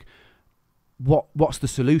I'm like, what's the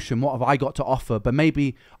solution? What have I got to offer? But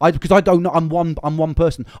maybe because I don't know. I'm one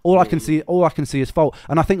person. All I can see is fault.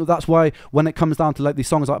 And I think that's why when it comes down to like these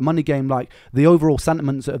songs like Money Game, like the overall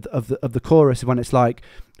sentiments of the chorus, when it's like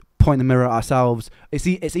point the mirror at ourselves, it's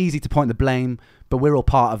easy to point the blame, but we're all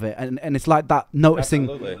part of it. And it's like that, noticing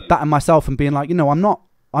that in myself and being like, you know,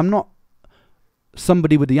 I'm not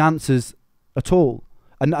somebody with the answers at all.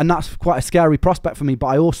 And that's quite a scary prospect for me. But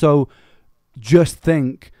I also just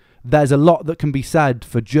think there's a lot that can be said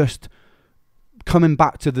for just coming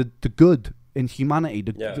back to the good in humanity.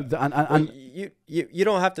 You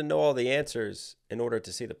don't have to know all the answers in order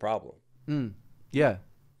to see the problem. Yeah.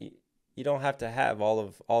 You don't have to have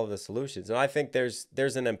all of the solutions. And I think there's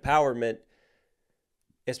an empowerment,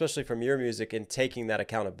 especially from your music, in taking that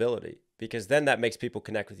accountability. Because then that makes people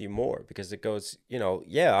connect with you more, because it goes, you know,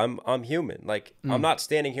 yeah, I'm human. Like, I'm not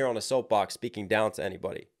standing here on a soapbox speaking down to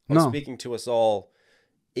anybody. I'm speaking to us all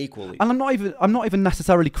equally. And I'm not even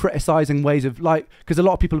necessarily criticizing ways of, like, because a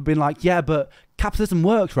lot of people have been like, yeah, but capitalism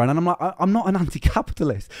works, right? And I'm like, I'm not an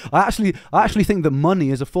anti-capitalist. I actually think that money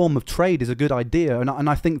as a form of trade is a good idea, and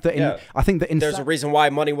I think that there's a reason why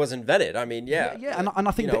money was invented. I mean, and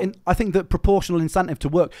I think I think that proportional incentive to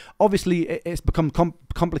work, obviously it's become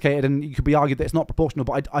complicated, and you could be argued that it's not proportional,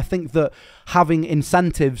 but I think that having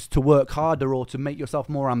incentives to work harder or to make yourself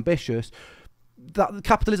more ambitious, that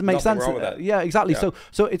capitalism makes sense. Wrong with that. Yeah, exactly. Yeah.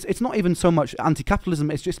 So it's not even so much anti-capitalism.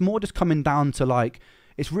 It's just more just coming down to like,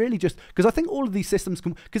 it's really just because I think all of these systems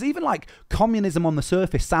because even like communism on the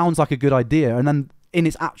surface sounds like a good idea, and then in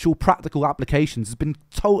its actual practical applications has been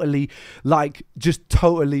totally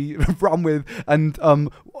run with, and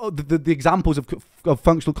the examples of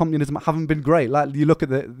functional communism haven't been great. Like you look at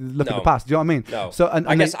the past. Do you know what I mean? No. So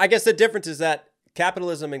I guess the difference is that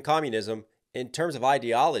capitalism and communism in terms of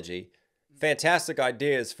ideology, fantastic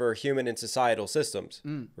ideas for human and societal systems,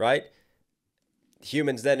 right?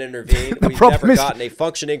 Humans then intervene. We've never gotten a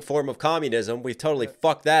functioning form of communism. We've totally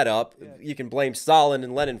fucked that up. You can blame Stalin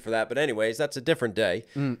and Lenin for that. But anyways, that's a different day.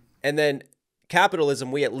 And then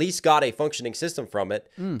capitalism, we at least got a functioning system from it.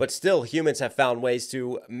 But still, humans have found ways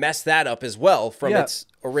to mess that up as well from its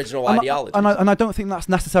original ideology. And I don't think that's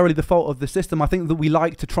necessarily the fault of the system. I think that we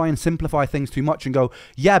like to try and simplify things too much and go,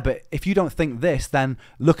 yeah, but if you don't think this, then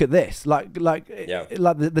look at this. Like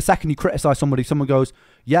the second you criticize somebody, someone goes,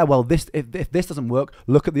 yeah, well, if this doesn't work,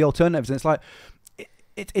 look at the alternatives. And it's like,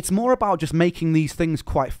 it's more about just making these things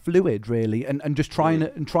quite fluid, really, and just trying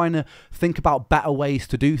to think about better ways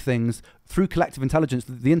to do things through collective intelligence.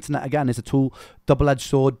 The internet, again, is a tool, double-edged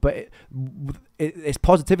sword, but it's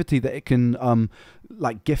positivity that it can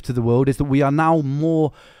like gift to the world is that we are now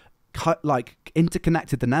more like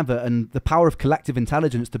interconnected than ever, and the power of collective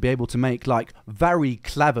intelligence to be able to make like very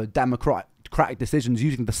clever democratic decisions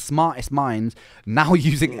using the smartest minds, now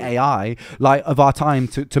using AI like of our time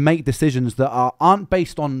to make decisions that aren't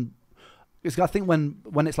based on. I think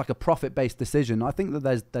when it's like a profit-based decision, I think that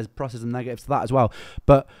there's pluses and negatives to that as well.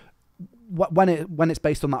 But when it's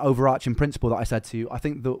based on that overarching principle that I said to you, I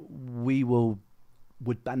think that we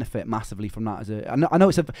would benefit massively from that. I know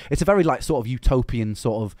it's a very like sort of utopian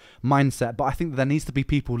sort of mindset, but I think that there needs to be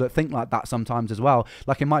people that think like that sometimes as well.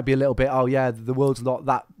 Like it might be a little bit, oh yeah, the world's not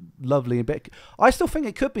that lovely, a bit. I still think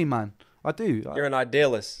it could be, man. I do. You're an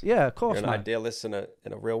idealist. Yeah, of course. You're an idealist in a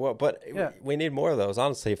real world, but we need more of those.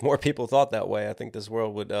 Honestly, if more people thought that way, I think this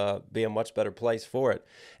world would be a much better place for it.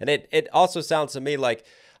 And it also sounds to me like,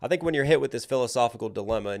 I think when you're hit with this philosophical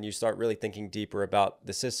dilemma and you start really thinking deeper about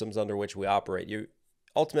the systems under which we operate,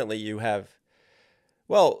 ultimately you have,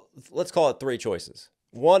 well, let's call it 3 choices.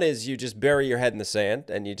 One is you just bury your head in the sand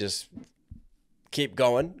and you just keep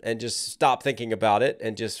going and just stop thinking about it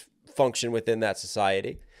and just function within that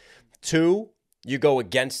society. 2, you go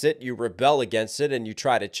against it, you rebel against it, and you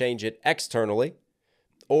try to change it externally.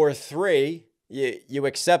 Or 3, you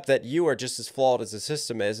accept that you are just as flawed as the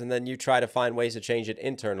system is, and then you try to find ways to change it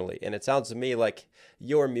internally. And it sounds to me like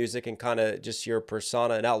your music and kind of just your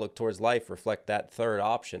persona and outlook towards life reflect that third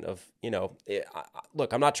option of,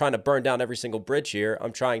 look, I'm not trying to burn down every single bridge here.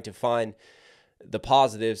 I'm trying to find the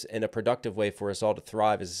positives in a productive way for us all to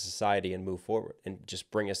thrive as a society and move forward and just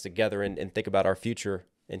bring us together and think about our future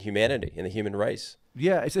and humanity and the human race.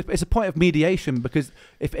 Yeah, it's a point of mediation, because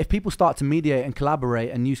if people start to mediate and collaborate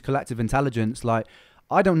and use collective intelligence, like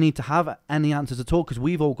I don't need to have any answers at all because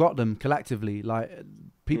we've all got them collectively. Like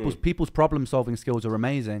people's problem solving skills are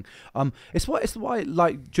amazing. It's why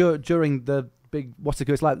like during the big,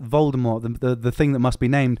 it's like Voldemort, the thing that must be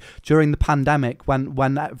named, during the pandemic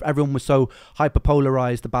when everyone was so hyper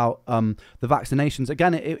polarized about the vaccinations.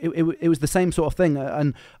 Again, it was the same sort of thing,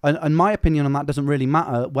 and my opinion on that doesn't really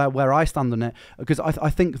matter where I stand on it, because I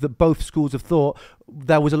think that both schools of thought,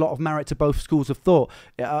 there was a lot of merit to both schools of thought.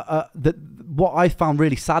 That what I found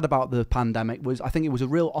really sad about the pandemic was I think it was a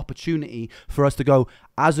real opportunity for us to go,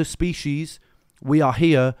 as a species, we are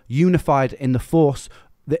here unified in the force.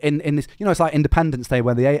 In this, it's like Independence Day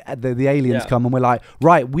where the aliens come and we're like,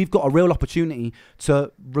 right, we've got a real opportunity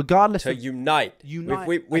to, regardless to unite.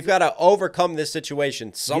 We've got to overcome this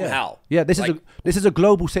situation somehow. Yeah, this is a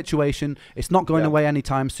global situation. It's not going away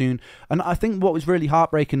anytime soon. And I think what was really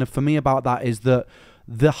heartbreaking for me about that is that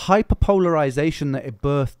the hyperpolarization that it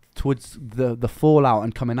birthed towards the fallout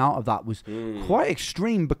and coming out of that was quite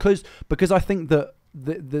extreme, because I think that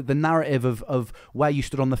the narrative of where you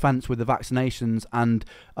stood on the fence with the vaccinations and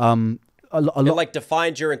a lot like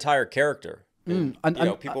defined your entire character.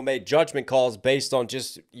 People made judgment calls based on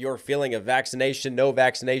just your feeling of vaccination, no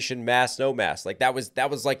vaccination, mask, no mask. Like that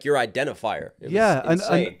was like your identifier. It was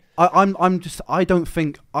insane. I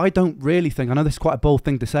don't really think, I know this is quite a bold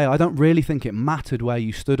thing to say, I don't really think it mattered where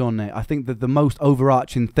you stood on it. I think that the most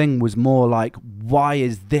overarching thing was more like, why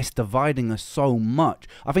is this dividing us so much?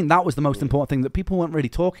 I think that was the most important thing that people weren't really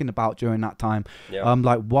talking about during that time.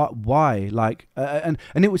 Like why? Like and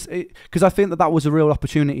it was because I think that was a real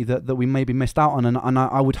opportunity that we maybe missed out on, and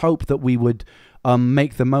I would hope that we would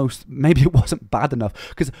make the most. Maybe it wasn't bad enough,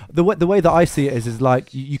 because the way that I see it is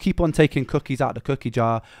like you keep on taking cookies out of the cookie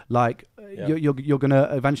jar, like you're gonna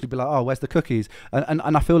eventually be like, oh, where's the cookies? And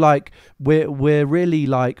I feel like we're really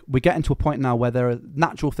like we're getting to a point now where there are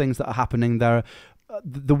natural things that are happening. There are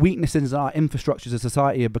the weaknesses in our infrastructures as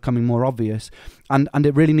society are becoming more obvious, and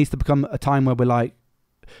it really needs to become a time where we're like,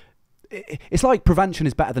 it's like prevention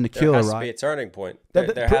is better than a cure, right? There has to be a turning point.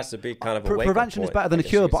 There has to be kind of a wake-up prevention point, is better than a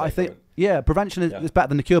cure, but I think prevention is better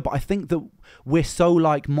than a cure. But I think that we're so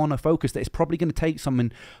like mono-focused that it's probably going to take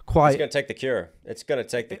something quite. It's going to take the cure. It's going to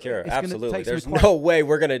take the cure. Absolutely. There's no way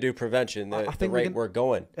we're going to do prevention. The rate we're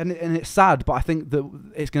going. And it's sad, but I think that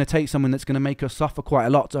it's going to take something that's going to make us suffer quite a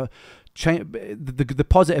lot to change. The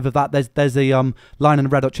positive of that, there's a line in the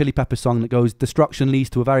Red Hot Chili Peppers song that goes, "Destruction leads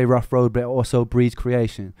to a very rough road, but it also breeds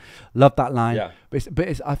creation." Love that line. Yeah.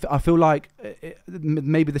 I feel like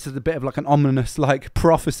maybe this is a bit of like an ominous like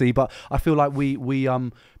prophecy, but I feel like we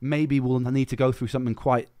maybe will need to go through something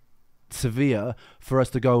quite severe for us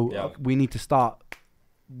to go. We need to start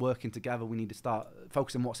working together. We need to start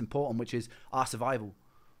focusing on what's important, which is our survival.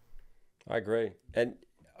 I agree. And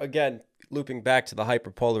again, looping back to the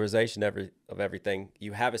hyperpolarization of everything,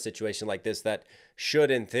 you have a situation like this that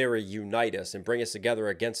should, in theory, unite us and bring us together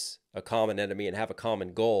against a common enemy and have a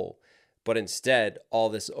common goal. But instead, all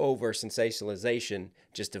this over sensationalization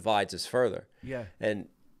just divides us further. Yeah. And,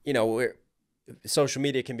 you know, social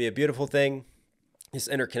media can be a beautiful thing. This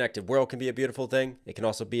interconnected world can be a beautiful thing. It can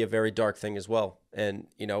also be a very dark thing as well. And,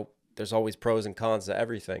 you know, there's always pros and cons to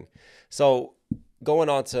everything. So going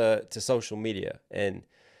on to social media, and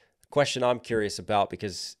the question I'm curious about,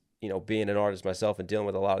 because, you know, being an artist myself and dealing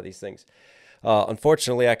with a lot of these things,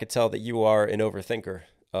 unfortunately, I could tell that you are an overthinker,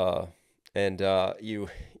 and you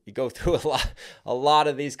go through a lot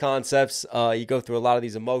of these concepts. You go through a lot of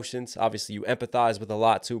these emotions. Obviously, you empathize with a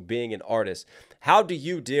lot too, being an artist. How do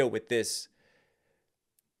you deal with this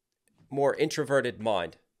more introverted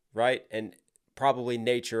mind, right? And probably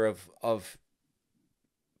nature of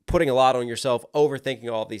putting a lot on yourself,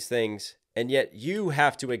 overthinking all these things, and yet you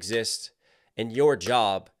have to exist, and your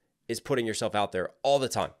job is putting yourself out there all the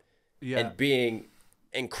time, and being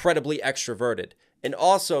incredibly extroverted. And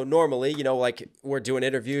also, normally, you know, like we're doing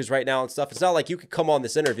interviews right now and stuff. It's not like you could come on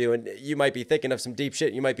this interview and you might be thinking of some deep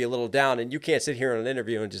shit. You might be a little down, and you can't sit here on an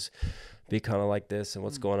interview and just be kind of like this and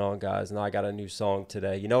what's going on, guys. And I got a new song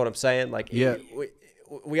today. You know what I'm saying? Like,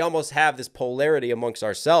 we almost have this polarity amongst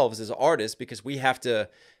ourselves as artists because we have to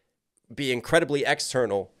be incredibly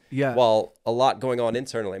external. While a lot going on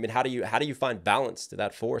internally. I mean, how do you find balance to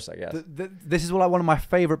that force, I guess? This is one of my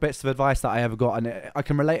favorite bits of advice that I ever got, and I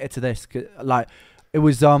can relate it to this. Like, it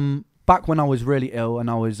was back when I was really ill, and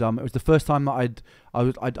I was it was the first time that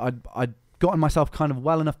I'd gotten myself kind of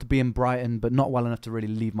well enough to be in Brighton, but not well enough to really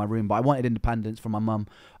leave my room. But I wanted independence from my mum.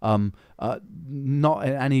 Not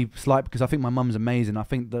in any slight, because I think my mum's amazing. I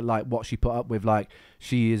think that like what she put up with, like,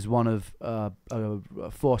 she is one of a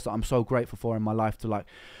force that I'm so grateful for in my life, to like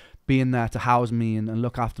being there to house me and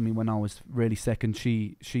look after me when I was really sick. And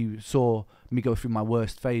she saw me go through my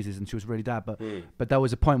worst phases, and she was really there. But there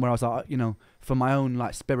was a point where I was like, you know, for my own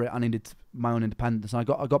like spirit, I needed my own independence. And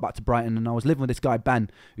I got back to Brighton, and I was living with this guy Ben,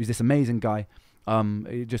 who's this amazing guy,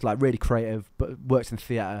 just like really creative, but works in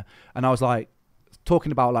theatre. And I was like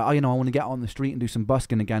talking about like, oh, you know, I want to get on the street and do some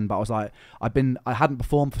busking again. But I was like, I hadn't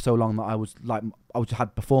performed for so long that I just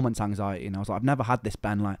had performance anxiety, and I was like, I've never had this,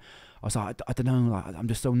 Ben. Like, I was like, I don't know, like, I'm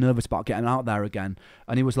just so nervous about getting out there again.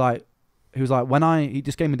 And he was like, he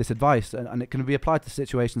just gave me this advice, and it can be applied to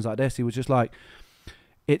situations like this. He was just like,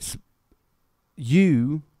 it's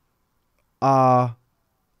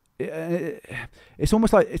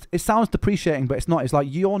almost like, it sounds depreciating, but it's not. It's like,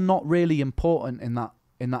 you're not really important in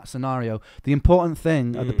that scenario. The important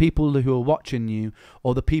thing are the people who are watching you,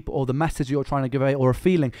 or the message you're trying to give out, or a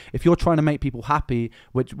feeling. If you're trying to make people happy,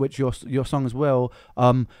 which your songs will,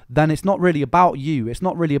 then it's not really about you. It's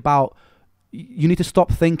not really about. You need to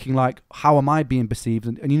stop thinking like, how am I being perceived,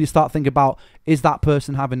 and you need to start thinking about, is that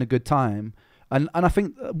person having a good time? And I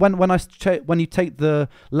think when you take the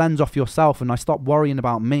lens off yourself, and I stop worrying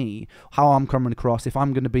about me, how I'm coming across, if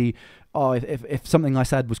I'm going to be, if something I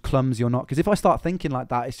said was clumsy or not, because if I start thinking like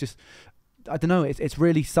that, it's just, I don't know, it's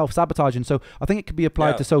really self-sabotaging. So I think it could be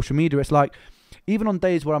applied to social media. It's like, even on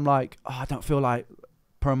days where I'm like, oh, I don't feel like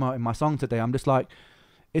promoting my song today, I'm just like,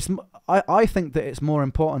 I think that it's more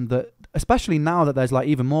important that, especially now that there's like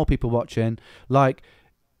even more people watching, like,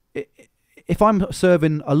 if I'm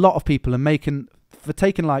serving a lot of people and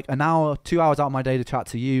taking like an hour, 2 hours out of my day to chat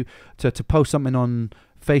to you, to post something on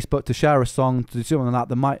Facebook, to share a song, to do something like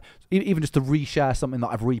that might, even just to reshare something that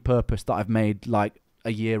I've repurposed, that I've made like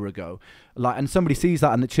a year ago, like, and somebody sees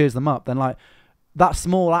that and it cheers them up, then like, that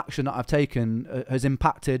small action that I've taken has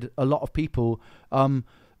impacted a lot of people,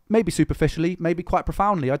 maybe superficially, maybe quite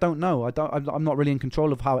profoundly. I don't know. I'm not really in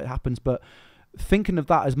control of how it happens, but thinking of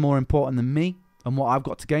that as more important than me, and what I've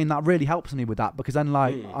got to gain, that really helps me with that, because then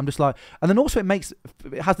like I'm just like, and then also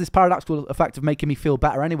it has this paradoxical effect of making me feel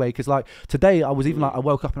better anyway, because like today I was even like, I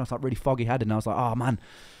woke up and I was like really foggy headed, and I was like, oh man,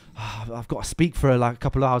 I've got to speak for like a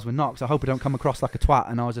couple of hours with Knox, I hope I don't come across like a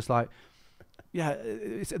twat. And I was just like, yeah,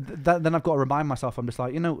 then I've got to remind myself, I'm just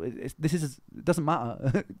like, you know, it doesn't matter.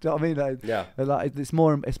 Do you know what I mean? Like, it's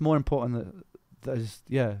more important that there's,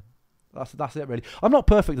 yeah, that's it really. I'm not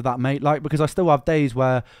perfect at that, mate, like, because I still have days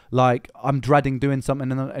where like I'm dreading doing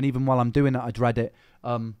something, and even while I'm doing it I dread it.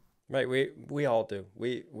 Right, we all do.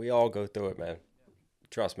 We all go through it, man.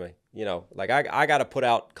 Trust me. You know, like I got to put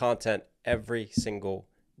out content every single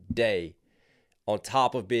day, on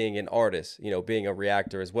top of being an artist, you know, being a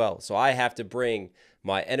reactor as well. So I have to bring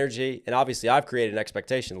my energy, and obviously I've created an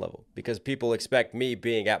expectation level, because people expect me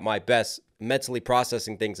being at my best, mentally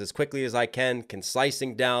processing things as quickly as I can,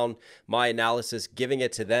 concising down my analysis, giving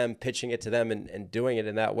it to them, pitching it to them, and doing it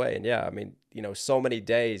in that way. And yeah, I mean, you know, so many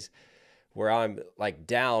days where I'm like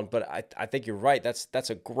down, but I think you're right. That's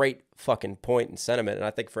a great fucking point and sentiment. And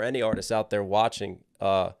I think for any artist out there watching,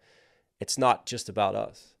 it's not just about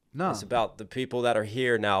us. No. It's about the people that are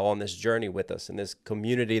here now on this journey with us, and this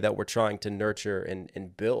community that we're trying to nurture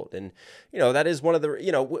and build. And, you know, that is one of the,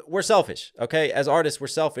 you know, we're selfish, okay? As artists, we're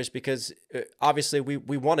selfish because obviously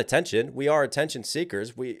we want attention. We are attention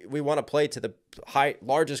seekers. We want to play to the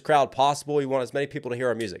largest crowd possible. We want as many people to hear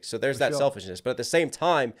our music. So there's that selfishness. But at the same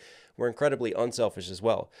time, we're incredibly unselfish as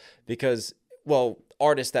well, because, well,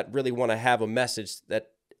 artists that really want to have a message that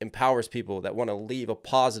empowers people, that want to leave a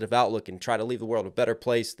positive outlook and try to leave the world a better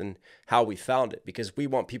place than how we found it, because we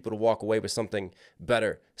want people to walk away with something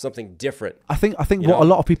better, something different. I think what a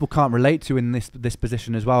lot of people can't relate to in this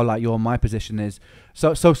position as well, like you're in my position, is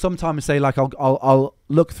so sometimes, say like I'll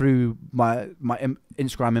look through my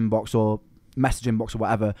Instagram inbox or message inbox or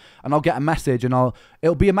whatever, and I'll get a message, and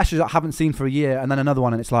it'll be a message that I haven't seen for a year, and then another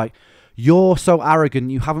one, and it's like, you're so arrogant,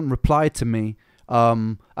 you haven't replied to me.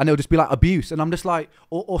 And it'll just be like abuse, and I'm just like,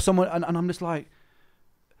 or someone, and I'm just like,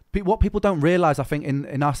 what people don't realize, I think,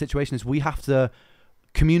 in our situation, is we have to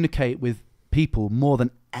communicate with people more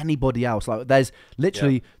than anybody else. Like there's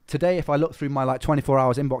literally today, if I look through my like 24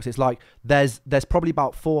 hours inbox, it's like there's probably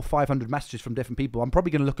about 400 or 500 messages from different people. I'm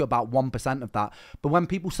probably going to look at about 1% of that. But when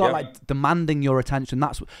people start like demanding your attention,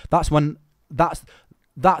 that's when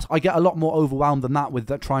I get a lot more overwhelmed than that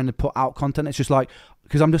with trying to put out content. It's just like,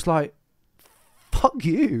 because I'm just like, fuck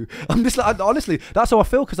you. I'm just like, honestly, that's how I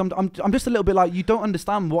feel, because I'm just a little bit like, you don't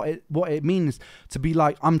understand what it means to be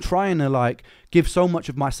like, I'm trying to like give so much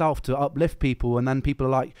of myself to uplift people, and then people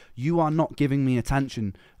are like, you are not giving me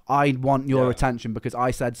attention. I want your attention because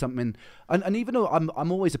I said something, and even though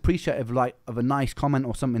I'm always appreciative like of a nice comment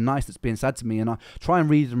or something nice that's being said to me, and I try and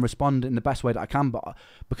read and respond in the best way that I can, but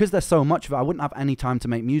because there's so much of it, I wouldn't have any time to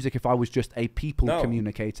make music if I was just a people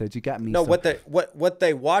communicator. Do you get me? No, what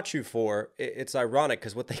they watch you for, it's ironic,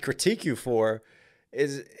 because what they critique you for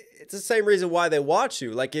is, it's the same reason why they watch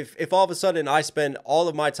you. Like if all of a sudden I spend all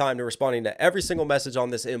of my time to responding to every single message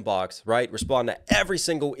on this inbox, right? Respond to every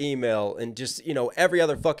single email, and just, you know, every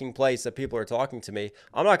other fucking place that people are talking to me,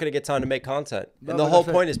 I'm not going to get time to make content. And the whole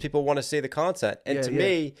point is people want to see the content. And to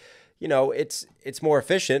me, you know, it's more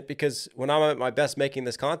efficient, because when I'm at my best making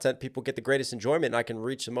this content, people get the greatest enjoyment, and I can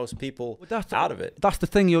reach the most people out of it. That's the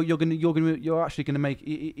thing. You're actually gonna make,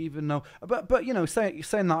 even though, but you know, saying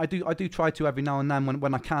that, I do try to every now and then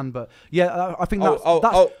when I can. But yeah, I think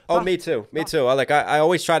that's me too. I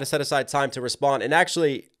always try to set aside time to respond. And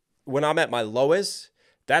actually, when I'm at my lowest,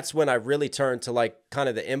 that's when I really turn to like kind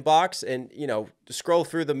of the inbox, and, you know, scroll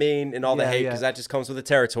through the mean and all the hate, because that just comes with the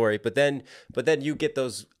territory. But then you get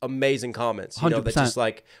those amazing comments, you know, that just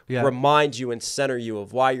like remind you and center you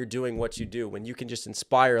of why you're doing what you do. When you can just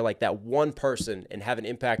inspire like that one person and have an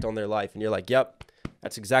impact on their life, and you're like, yep,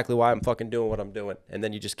 that's exactly why I'm fucking doing what I'm doing. And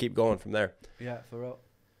then you just keep going from there. Yeah, for real.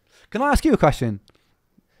 Can I ask you a question?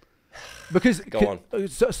 Because go on.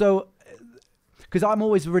 So because I'm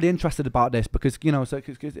always really interested about this, because, you know, so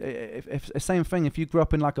cause if same thing, if you grew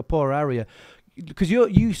up in like a poor area, because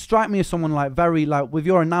you strike me as someone like very, like, with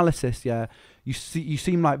your analysis, you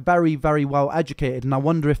seem like very, very well educated, and I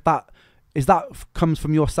wonder if that comes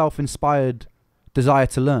from your self-inspired desire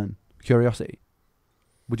to learn, curiosity.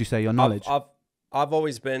 Would you say your knowledge? I've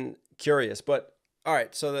always been curious, but all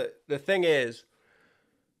right. So the thing is,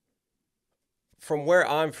 from where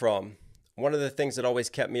I'm from, one of the things that always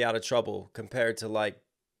kept me out of trouble compared to like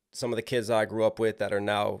some of the kids I grew up with that are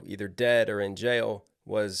now either dead or in jail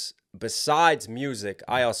was, besides music,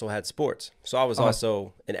 I also had sports. So I was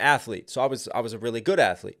also an athlete. So I was a really good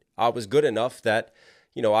athlete. I was good enough that,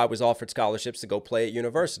 you know, I was offered scholarships to go play at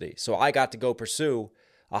university. So I got to go pursue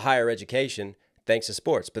a higher education thanks to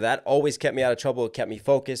sports. But that always kept me out of trouble. It kept me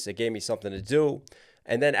focused. It gave me something to do.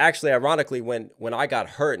 And then actually, ironically, when I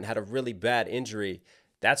got hurt and had a really bad injury,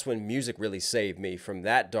 that's when music really saved me from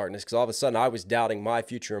that darkness. Because all of a sudden I was doubting my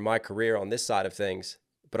future and my career on this side of things.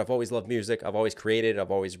 But I've always loved music. I've always created. I've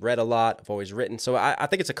always read a lot. I've always written. So I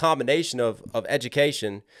think it's a combination of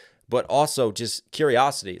education, but also just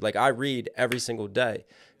curiosity. Like I read every single day.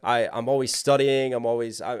 I'm always studying.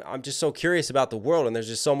 I'm just so curious about the world, and there's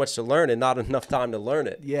just so much to learn and not enough time to learn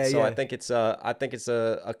it. Yeah, so yeah. I think it's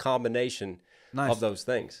a combination of those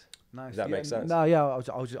things. Nice. Does that make sense? No, yeah. I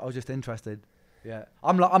was just interested. Yeah,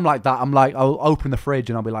 I'm like that. I'm like, I'll open the fridge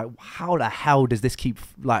and I'll be like, how the hell does this keep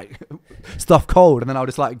like stuff cold? And then I'll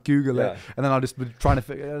just like Google it, and then I'll just be trying to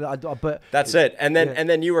figure. But that's it. And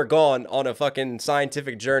then you were gone on a fucking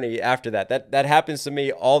scientific journey after that. That happens to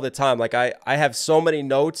me all the time. Like I have so many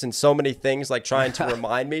notes and so many things like trying to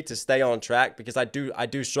remind me to stay on track, because I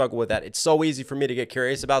do struggle with that. It's so easy for me to get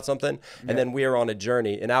curious about something, and then we are on a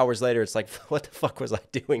journey, and hours later it's like, what the fuck was I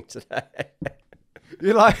doing today?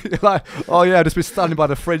 You're like, oh yeah, just been standing by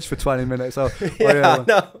the fridge for 20 minutes. So,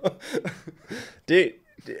 no. Dude,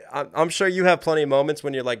 I'm sure you have plenty of moments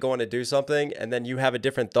when you're like going to do something and then you have a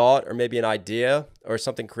different thought or maybe an idea or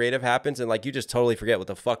something creative happens and like you just totally forget what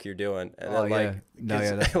the fuck you're doing. And then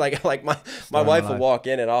like my wife will walk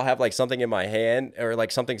in and I'll have like something in my hand or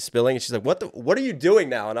like something spilling and she's like, what are you doing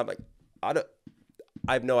now? And I'm like, I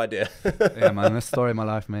have no idea. Yeah, man, that's the story of my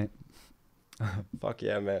life, mate. Fuck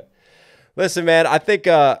yeah, man. Listen, man, I think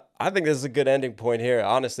this is a good ending point here.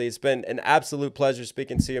 Honestly, it's been an absolute pleasure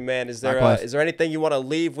speaking to you, man. Is there anything you want to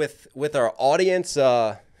leave with our audience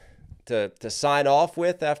to sign off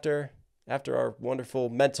with after our wonderful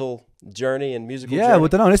mental journey and musical journey? Yeah, well,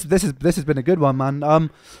 no, this has been a good one, man.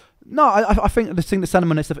 No, I think the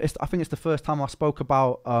sentiment I think it's the first time I spoke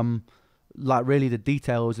about like really the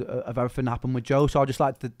details of everything that happened with Joe. So I just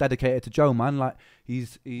like to dedicate it to Joe, man. Like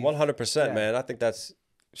he's 100%, man. I think that's.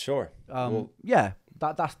 Sure. Yeah,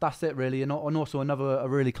 that's it really, and also a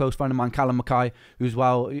really close friend of mine, Callum Mackay,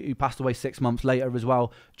 who passed away 6 months later as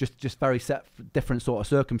well. Just very different sort of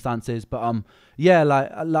circumstances, but yeah,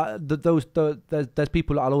 there's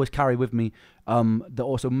people that I'll always carry with me, that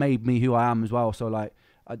also made me who I am as well. So like,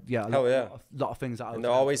 a lot of things that they're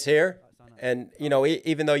always here, and you know,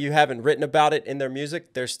 even though you haven't written about it in their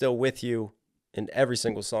music, they're still with you in every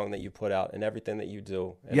single song that you put out and everything that you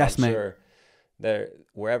do. And yes, I'm mate. Sure they're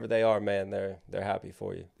wherever they are, man. They're happy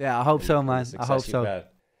for you. Yeah, I hope so, man. I hope so.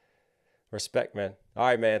 Respect, man. All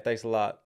right, man. Thanks a lot.